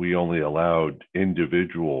we only allowed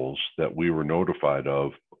individuals that we were notified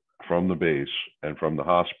of from the base and from the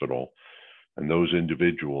hospital, and those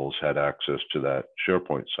individuals had access to that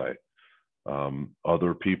SharePoint site.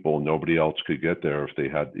 Other people, nobody else could get there if they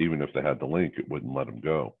had, even if they had the link, it wouldn't let them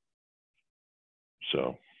go.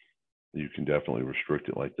 So you can definitely restrict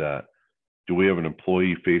it like that. Do we have an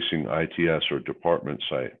employee-facing ITS or department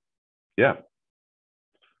site? Yeah.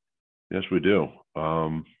 Yes, we do.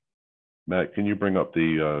 Matt, can you bring up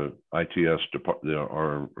the ITS,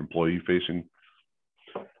 our employee-facing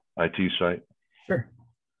IT site? Sure.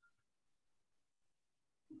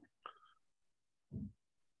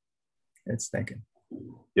 It's thinking.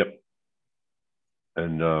 Yep.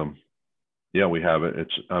 And yeah, we have it.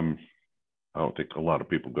 It's I don't think a lot of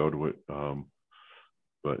people go to it,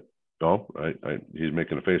 but oh, he's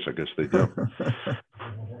making a face. I guess they do.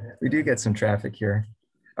 We do get some traffic here.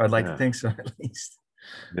 I would like to think so, at least.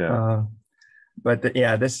 Yeah. But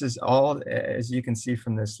yeah, this is all, as you can see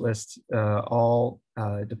from this list, all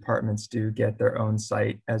departments do get their own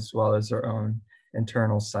site as well as their own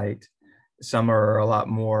internal site. Some are a lot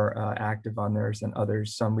more active on theirs than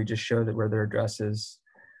others. Some we just show that where their address is.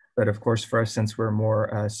 But of course, for us, since we're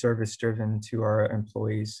more service driven to our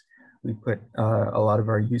employees, we put a lot of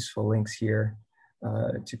our useful links here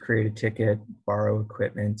to create a ticket, borrow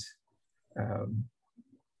equipment.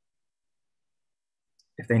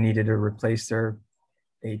 If they needed to replace their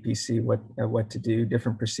APC, what to do,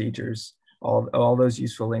 different procedures, all those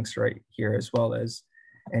useful links right here, as well as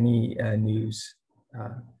any news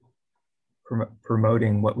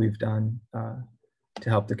promoting what we've done to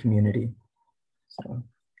help the community.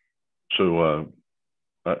 So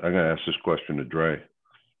I'm going to ask this question to Dre.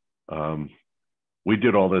 We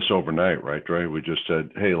did all this overnight, right, Dre? We just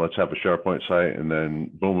said, hey, let's have a SharePoint site, and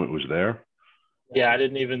then boom, it was there. Yeah, I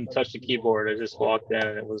didn't even touch the keyboard. I just walked in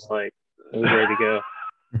and it was ready to go.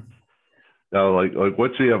 Now, like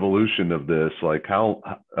what's the evolution of this? Like how,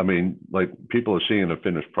 I mean, like people are seeing a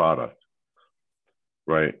finished product,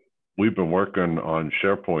 right? We've been working on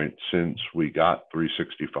SharePoint since we got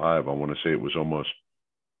 365. I want to say it was almost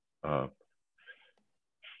 5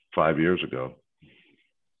 years ago.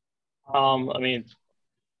 I mean,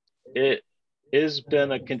 it has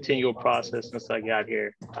been a continual process since I got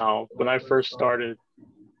here. When I first started,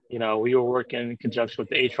 you know, we were working in conjunction with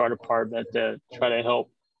the HR department to try to help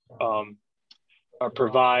or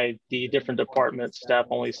provide the different departments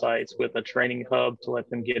staff-only sites with a training hub to let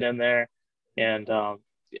them get in there and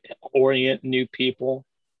orient new people.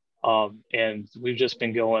 And we've just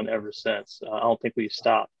been going ever since. I don't think we've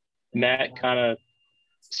stopped. Matt kind of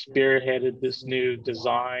spearheaded this new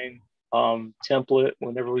design template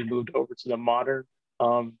whenever we moved over to the modern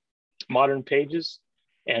pages.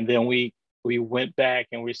 And then we went back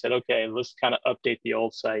and we said, okay, let's kind of update the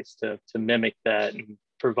old sites to mimic that and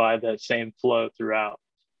provide that same flow throughout.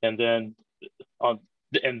 And then on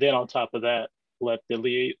top of that, let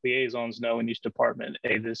the liaisons know in each department,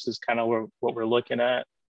 hey, this is kind of what we're looking at.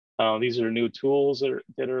 These are new tools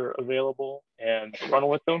that are available, and run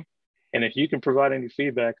with them. And if you can provide any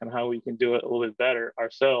feedback on how we can do it a little bit better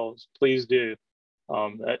ourselves, please do.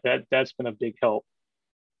 That's been a big help.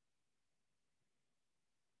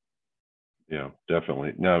 Yeah,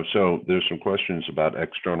 definitely. Now, so there's some questions about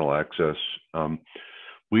external access.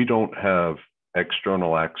 We don't have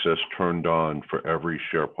external access turned on for every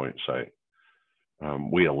SharePoint site.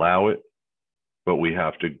 We allow it, but we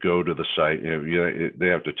have to go to the site. You know, they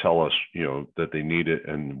have to tell us, you know, that they need it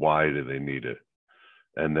and why do they need it.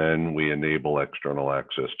 And then we enable external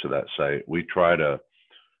access to that site. We try to,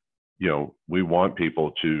 you know, we want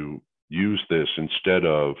people to use this instead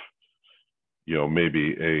of, you know,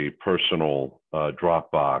 maybe a personal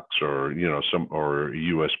Dropbox or, you know, or a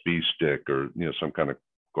USB stick or, you know, some kind of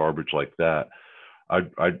garbage like that.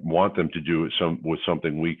 I'd want them to do it with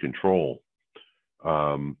something we control.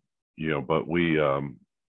 You but we,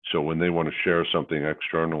 so when they want to share something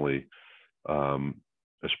externally,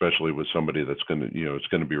 especially with somebody that's going to, it's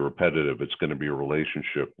going to be repetitive, it's going to be a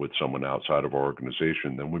relationship with someone outside of our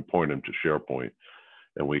organization, then we point them to SharePoint,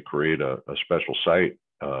 and we create a special site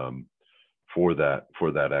for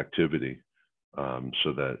that activity,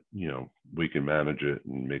 so that we can manage it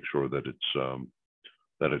and make sure that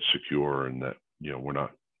it's secure, and that we're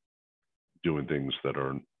not doing things that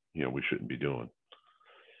are we shouldn't be doing.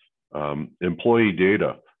 Employee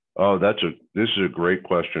data. Oh, this is a great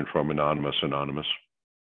question from Anonymous.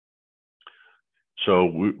 So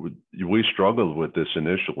we struggled with this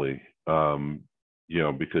initially,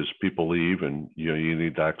 because people leave, and you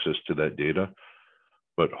need access to that data.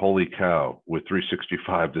 But holy cow, with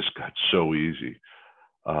 365, this got so easy.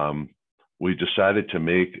 We decided to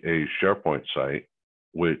make a SharePoint site,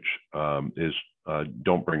 which is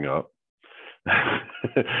don't bring up.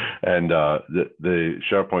 And the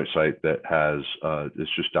SharePoint site that has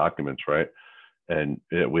it's just documents, right? And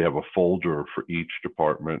we have a folder for each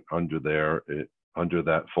department under there. Under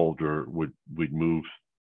that folder, we'd move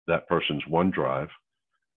that person's OneDrive,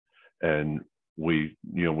 and we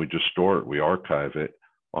just store it. We archive it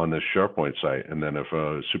on this SharePoint site, and then if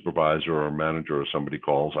a supervisor or a manager or somebody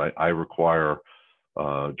calls, I require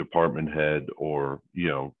department head, or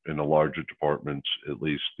in the larger departments, at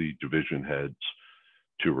least the division heads,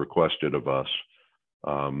 to request it of us,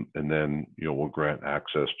 and then we'll grant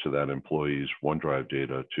access to that employee's OneDrive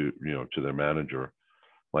data to to their manager.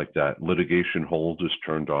 Like that. Litigation hold is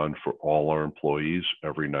turned on for all our employees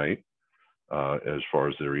every night, as far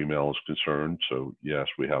as their email is concerned. So yes,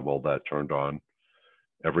 we have all that turned on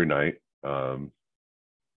every night, and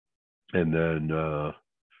then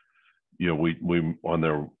we on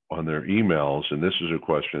their emails, and this is a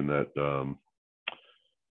question that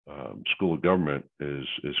School of Government is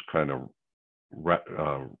kind of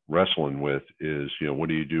wrestling with, is what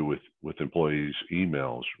do you do with employees'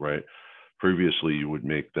 emails, right? Previously, you would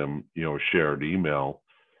make them a shared email,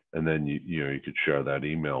 and then you could share that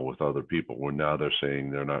email with other people. Well, now they're saying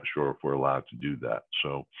they're not sure if we're allowed to do that.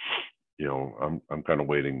 So I'm kind of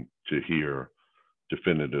waiting to hear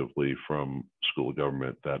definitively from School of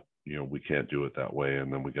Government that we can't do it that way,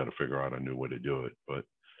 and then we got to figure out a new way to do it. But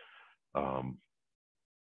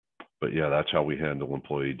yeah, that's how we handle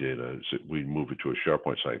employee data. Is that we move it to a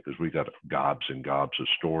SharePoint site, because we got gobs and gobs of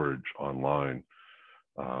storage online,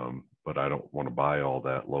 but I don't want to buy all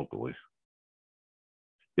that locally.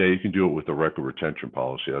 Yeah, you can do it with the record retention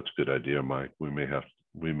policy. That's a good idea, Mike. We may have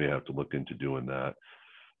to look into doing that.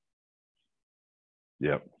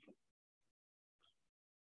 Yep,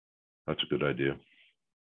 that's a good idea.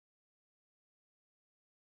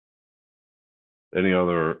 Any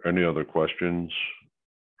other questions?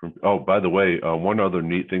 Oh, by the way, one other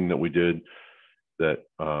neat thing that we did that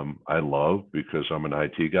I love, because I'm an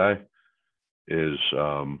IT guy, is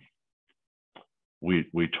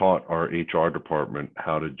we taught our HR department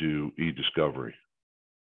how to do e-discovery,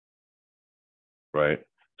 right?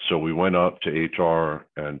 So we went up to HR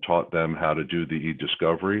and taught them how to do the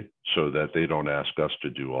e-discovery, so that they don't ask us to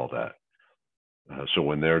do all that. So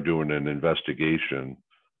when they're doing an investigation,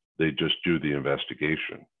 they just do the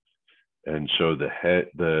investigation. And so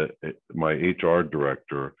my HR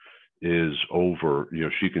director is over,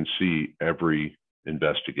 she can see every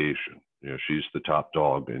investigation. She's the top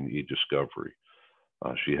dog in e-discovery.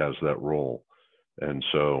 She has that role. And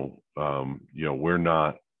so,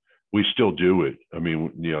 we still do it. I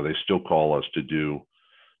mean, they still call us to do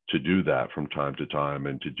that from time to time,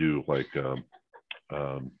 and to do like,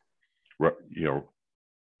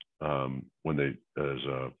 when they, as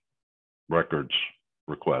a records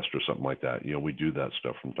request or something like that, we do that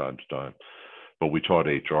stuff from time to time. But we taught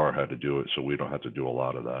HR how to do it, so we don't have to do a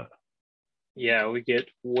lot of that. Yeah, we get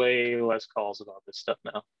way less calls about this stuff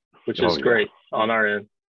now, which is great on our end.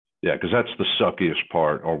 Yeah, because that's the suckiest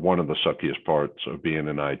part, or one of the suckiest parts of being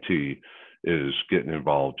in IT, is getting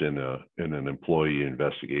involved in an employee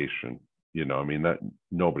investigation. I mean, that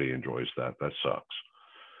nobody enjoys that. That sucks.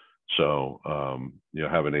 So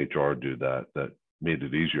having HR do that made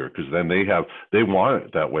it easier, because then they want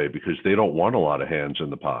it that way, because they don't want a lot of hands in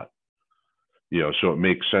the pot. So it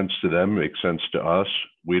makes sense to them, makes sense to us.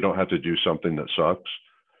 We don't have to do something that sucks,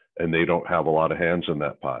 and they don't have a lot of hands in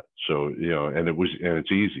that pot. So, and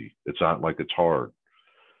it's easy. It's not like it's hard.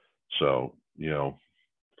 So,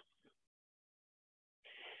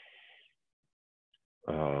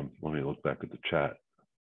 let me look back at the chat.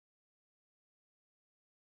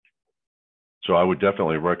 So I would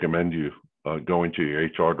definitely recommend you going to your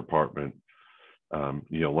HR department,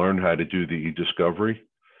 learn how to do the e-discovery,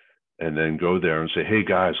 and then go there and say, hey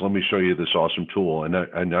guys, let me show you this awesome tool. And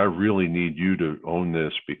I really need you to own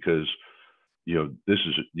this because, this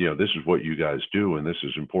is what you guys do. And this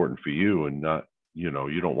is important for you, and not, you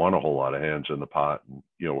don't want a whole lot of hands in the pot, and,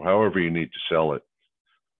 however you need to sell it,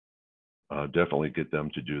 definitely get them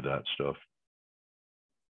to do that stuff.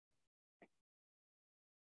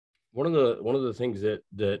 One of the things that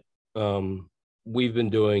we've been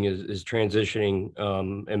doing is transitioning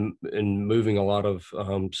and moving a lot of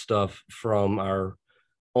stuff from our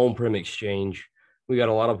on-prem exchange. We got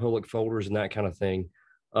a lot of public folders and that kind of thing.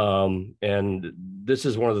 And this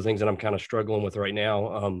is one of the things that I'm kind of struggling with right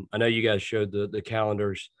now. I know you guys showed the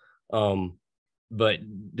calendars, but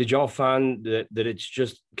did y'all find that it's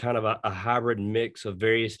just kind of a hybrid mix of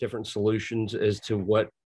various different solutions as to what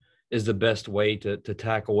is the best way to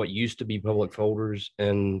tackle what used to be public folders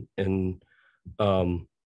and the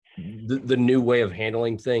new way of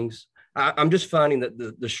handling things? I'm just finding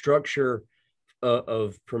that the structure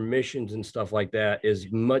of permissions and stuff like that is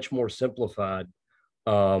much more simplified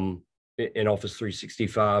in Office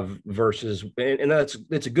 365 versus, and that's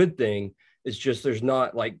a good thing. It's just there's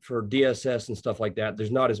not, like for DSS and stuff like that, there's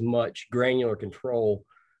not as much granular control,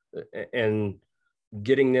 and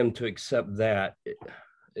getting them to accept that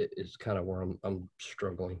is kind of where I'm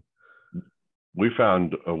struggling. We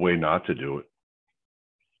found a way not to do it.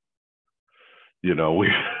 The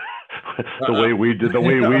way we did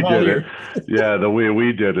it. Yeah, the way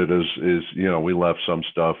we did it is we left some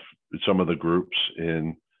stuff, some of the groups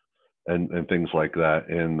in and things like that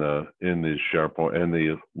in the SharePoint and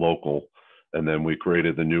the local, and then we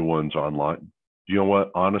created the new ones online. You know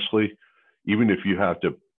what? Honestly, even if you have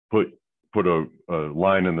to put a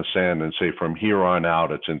line in the sand and say from here on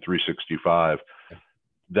out it's in 365,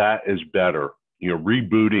 that is better.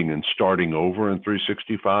 Rebooting and starting over in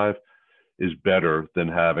 365 is better than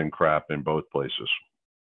having crap in both places.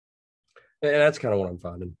 And that's kind of what I'm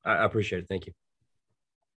finding. I appreciate it. Thank you.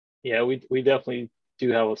 Yeah, we definitely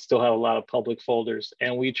still have a lot of public folders,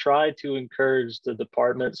 and we try to encourage the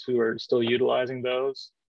departments who are still utilizing those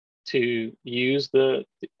to use the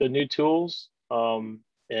new tools.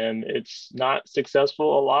 And it's not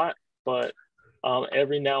successful a lot, but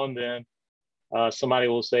every now and then somebody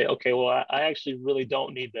will say, okay, well, I actually really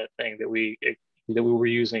don't need that thing that we were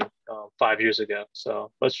using 5 years ago.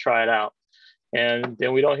 So let's try it out. And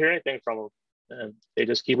then we don't hear anything from them, and they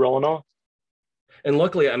just keep rolling on. And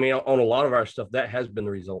luckily, I mean, on a lot of our stuff, that has been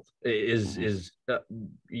the result.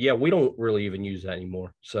 Yeah, we don't really even use that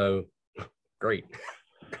anymore. So great.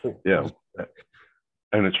 Yeah.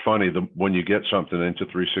 And it's funny, when you get something into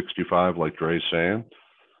 365, like Dre's saying,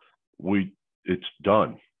 it's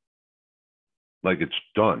done. Like, it's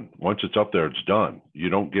done. Once it's up there, it's done. You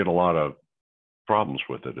don't get a lot of problems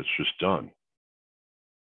with it. It's just done.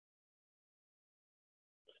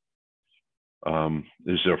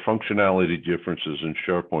 Is there functionality differences in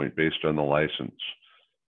SharePoint based on the license?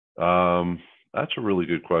 That's a really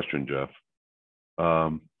good question, Jeff.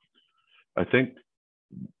 I think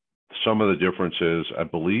some of the differences, I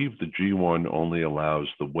believe the G1 only allows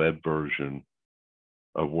the web version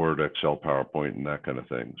of Word, Excel, PowerPoint, and that kind of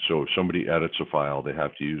thing. So if somebody edits a file, they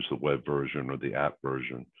have to use the web version or the app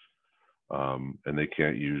version, and they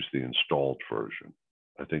can't use the installed version.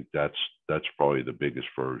 I think that's probably the biggest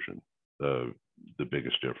version, the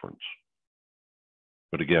biggest difference.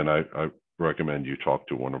 But again, I recommend you talk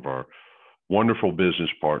to one of our wonderful business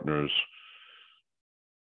partners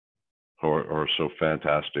who are so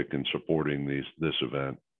fantastic in supporting this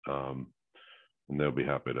event, and they'll be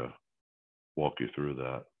happy to walk you through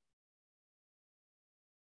that.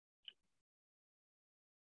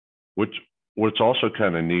 What's also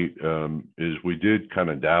kind of neat is we did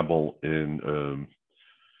kind of dabble in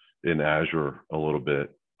Azure a little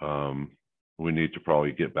bit. We need to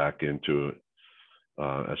probably get back into it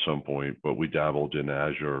at some point, but we dabbled in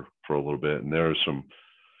Azure for a little bit, and there's some,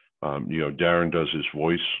 Darren does his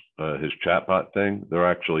voice, his chatbot thing. There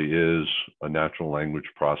actually is a natural language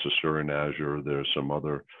processor in Azure. There's some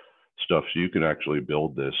other stuff, so you can actually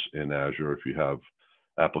build this in Azure if you have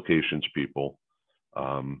applications people.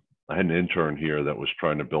 I had an intern here that was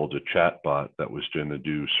trying to build a chatbot that was going to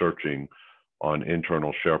do searching on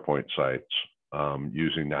internal SharePoint sites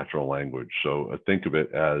using natural language. So think of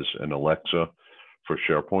it as an Alexa for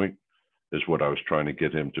SharePoint is what I was trying to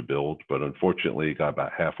get him to build. But unfortunately, he got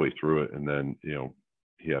about halfway through it, and then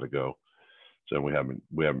he had to go. So we haven't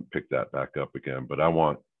picked that back up again. But I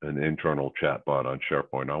want an internal chatbot on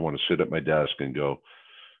SharePoint. I want to sit at my desk and go,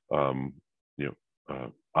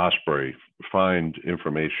 Osprey, find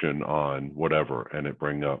information on whatever, and it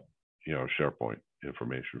bring up, SharePoint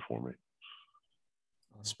information for me.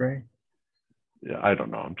 Osprey? Yeah, I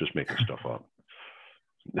don't know. I'm just making stuff up.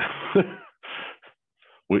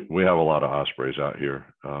 We have a lot of ospreys out here.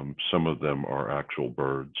 Some of them are actual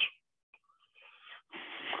birds.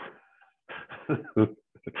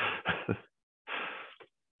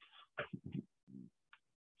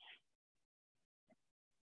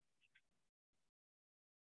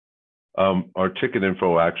 Our ticket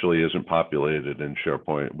info actually isn't populated in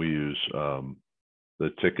SharePoint. We use the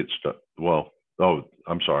ticket stuff. Well, oh,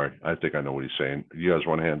 I'm sorry. I think I know what he's saying. You guys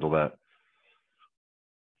want to handle that?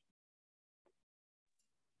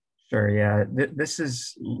 Sure, yeah. This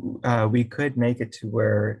is, we could make it to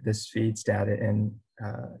where this feeds data in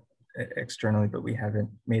externally, but we haven't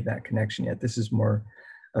made that connection yet. This is more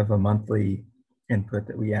of a monthly input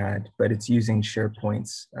that we add, but it's using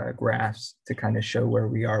SharePoint's graphs to kind of show where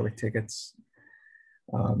we are with tickets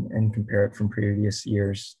and compare it from previous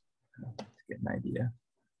years to get an idea.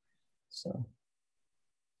 So.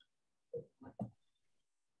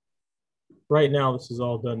 Right now, this is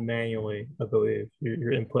all done manually, I believe.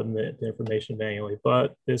 You're inputting the information manually,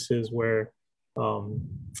 but this is where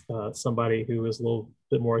somebody who is a little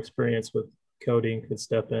bit more experienced with coding could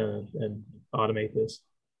step in and automate this.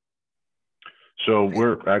 So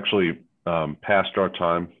we're actually past our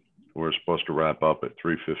time. We're supposed to wrap up at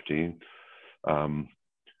 3:15.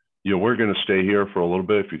 You know, we're going to stay here for a little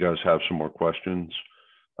bit. If you guys have some more questions,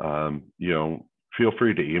 you know, feel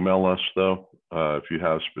free to email us though. If you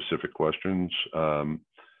have specific questions,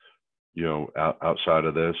 you know, outside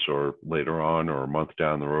of this or later on or a month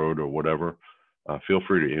down the road or whatever, feel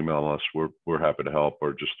free to email us. We're happy to help,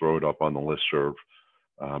 or just throw it up on the listserv.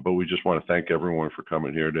 But we just want to thank everyone for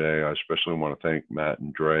coming here today. I especially want to thank Matt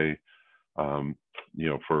and Dre, you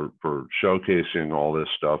know, for showcasing all this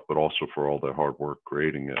stuff, but also for all their hard work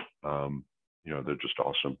creating it. You know, they're just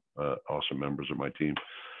awesome, awesome members of my team.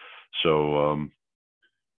 So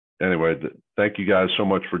anyway, thank you guys so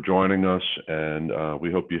much for joining us, and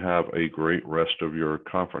we hope you have a great rest of your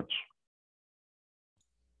conference.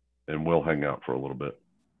 And we'll hang out for a little bit.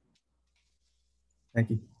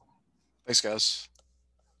 Thank you. Thanks, guys.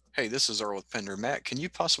 Hey, this is Earl with Pender. Matt, can you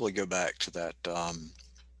possibly go back to that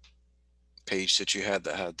page that you had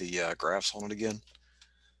that had the graphs on it again?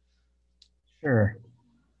 Sure.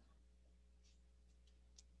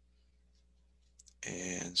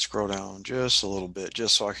 And scroll down just a little bit,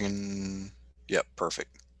 just so I can, yep,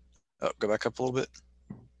 perfect. Oh, go back up a little bit.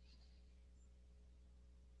 A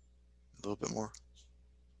little bit more.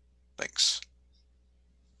 Thanks.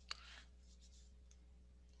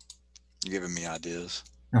 You're giving me ideas.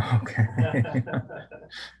 Okay.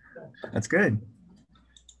 That's good.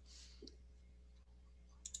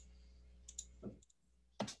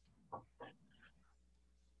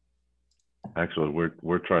 Actually,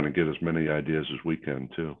 we're trying to get as many ideas as we can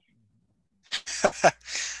too.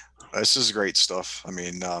 This is great stuff. I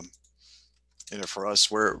mean, you know, for us,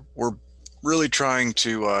 we're really trying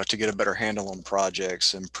to get a better handle on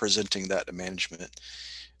projects and presenting that to management.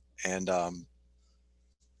 And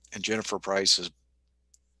Jennifer Price is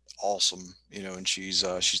awesome, you know, and she's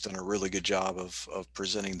done a really good job of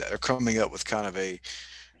presenting that, or coming up with kind of a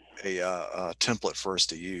template for us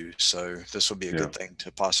to use. So this would be a good thing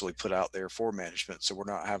to possibly put out there for management, so we're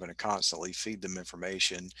not having to constantly feed them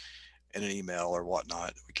information in an email or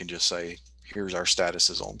whatnot. We can just say, here's our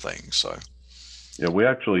statuses on things. So yeah, we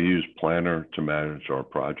actually use Planner to manage our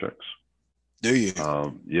projects. Do you?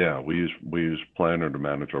 Yeah, we use Planner to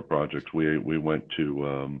manage our projects. We went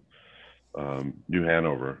to New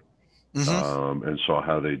Hanover and saw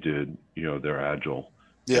how they did, you know, their Agile.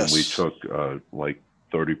 Yes. And we took like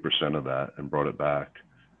 30% of that and brought it back.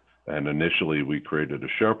 And initially we created a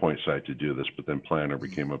SharePoint site to do this, but then Planner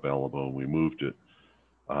became available and we moved it.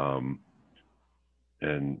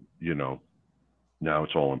 And you know, now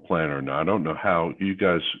it's all in Planner. Now I don't know how do you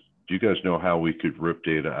guys know how we could rip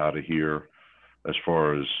data out of here as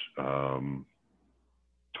far as time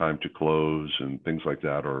to close and things like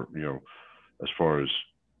that, or, you know, as far as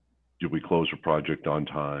do we close a project on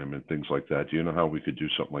time and things like that? Do you know how we could do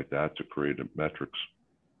something like that to create metrics?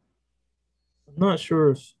 I'm not sure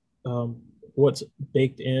if what's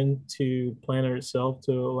baked into Planner itself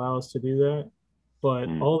to allow us to do that, but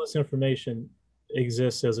all this information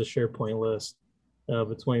exists as a SharePoint list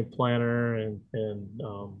between Planner and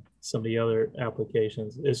some of the other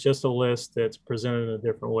applications. It's just a list that's presented in a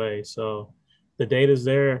different way. So the data's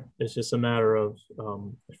there. It's just a matter of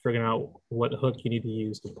figuring out what hook you need to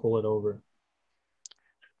use to pull it over.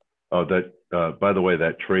 Oh, that by the way,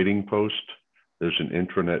 that trading post, there's an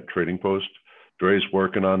intranet trading post. Dre's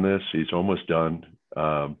working on this. He's almost done.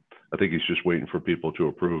 I think he's just waiting for people to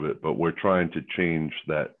approve it, but we're trying to change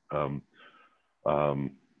that,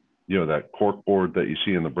 you you know, that cork board that you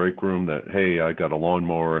see in the break room that, hey, I got a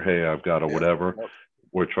lawnmower, hey, I've got a whatever.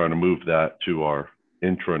 We're trying to move that to our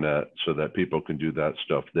intranet so that people can do that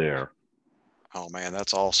stuff there. Oh man,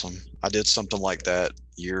 that's awesome. I did something like that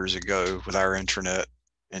years ago with our intranet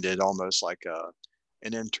and did almost like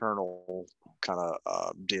an internal kind of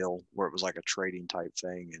deal where it was like a trading type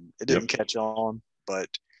thing, and it didn't catch on, but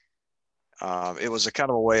it was a kind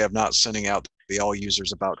of a way of not sending out the all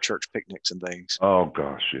users about church picnics and things. Oh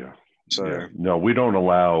gosh, yeah. So yeah. No, we don't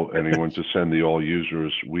allow anyone to send the all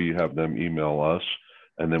users. We have them email us,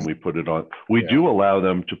 and then we put it on. We do allow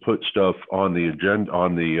them to put stuff on the agenda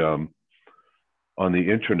on the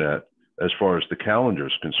intranet as far as the calendar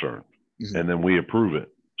is concerned, and then we approve it.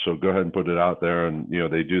 So go ahead and put it out there, and you know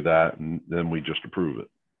they do that, and then we just approve it.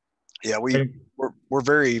 Yeah, we're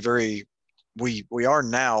very, very we are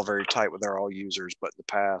now very tight with our all users, but in the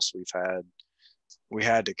past we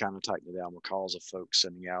had to kind of tighten it down because of folks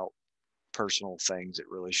sending out personal things that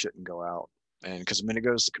really shouldn't go out. And because when it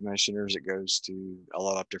goes to commissioners, it goes to a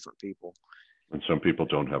lot of different people. And some people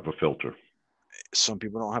don't have a filter. Some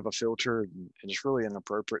people don't have a filter, and it's really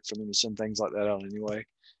inappropriate for them to send things like that out anyway.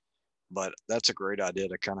 But that's a great idea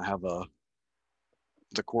to kind of have the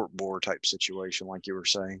cork board type situation, like you were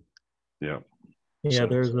saying. Yeah, so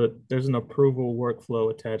there's an approval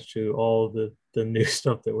workflow attached to all the new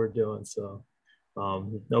stuff that we're doing. So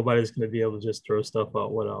nobody's going to be able to just throw stuff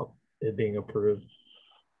out without it being approved.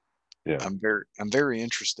 Yeah, I'm very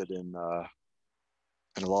interested in a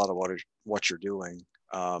lot of what you're doing.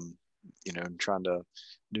 You know, I'm trying to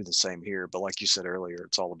do the same here, but like you said earlier,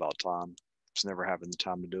 it's all about time. It's never having the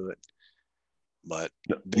time to do it. But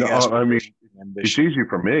no, I mean, it's easy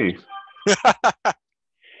for me.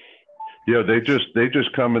 Yeah, they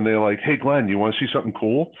just come and they're like, hey, Glenn, you want to see something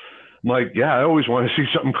cool? I'm like, yeah, I always want to see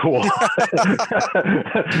something cool.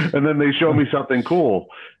 And then they show me something cool.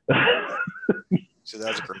 So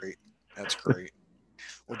that's great. That's great.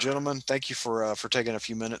 Well, gentlemen, thank you for taking a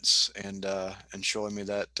few minutes and showing me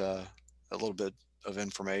that a little bit of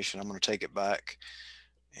information. I'm going to take it back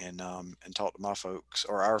and talk to my folks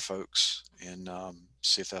or our folks and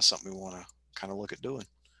see if that's something we want to kind of look at doing.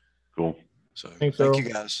 Cool. So thank you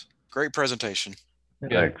guys. Great presentation.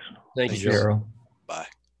 Thanks. Thank you, Cheryl. Bye.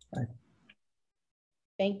 Bye.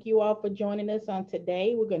 Thank you all for joining us on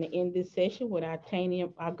today. We're going to end this session with our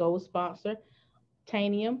gold sponsor,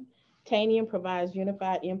 Tanium. Tanium provides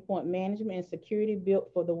unified endpoint management and security built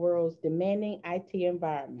for the world's demanding IT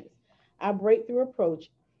environments. Our breakthrough approach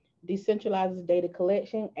decentralizes data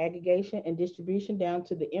collection, aggregation, and distribution down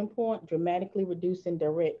to the endpoint, dramatically reducing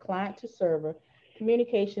direct client-to-server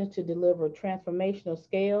communications to deliver transformational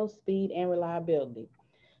scale, speed, and reliability.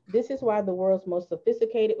 This is why the world's most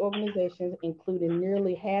sophisticated organizations, including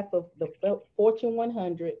nearly half of the Fortune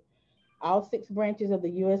 100, all 6 branches of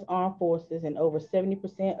the U.S. Armed Forces, and over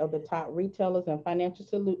 70% of the top retailers and financial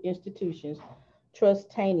institutions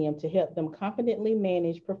trust Tanium to help them confidently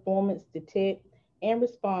manage performance, detect, and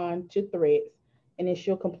respond to threats, and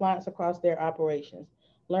ensure compliance across their operations.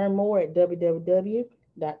 Learn more at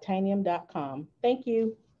www.tanium.com. Thank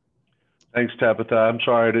you. Thanks, Tabitha. I'm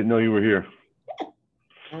sorry I didn't know you were here.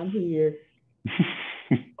 I'm here.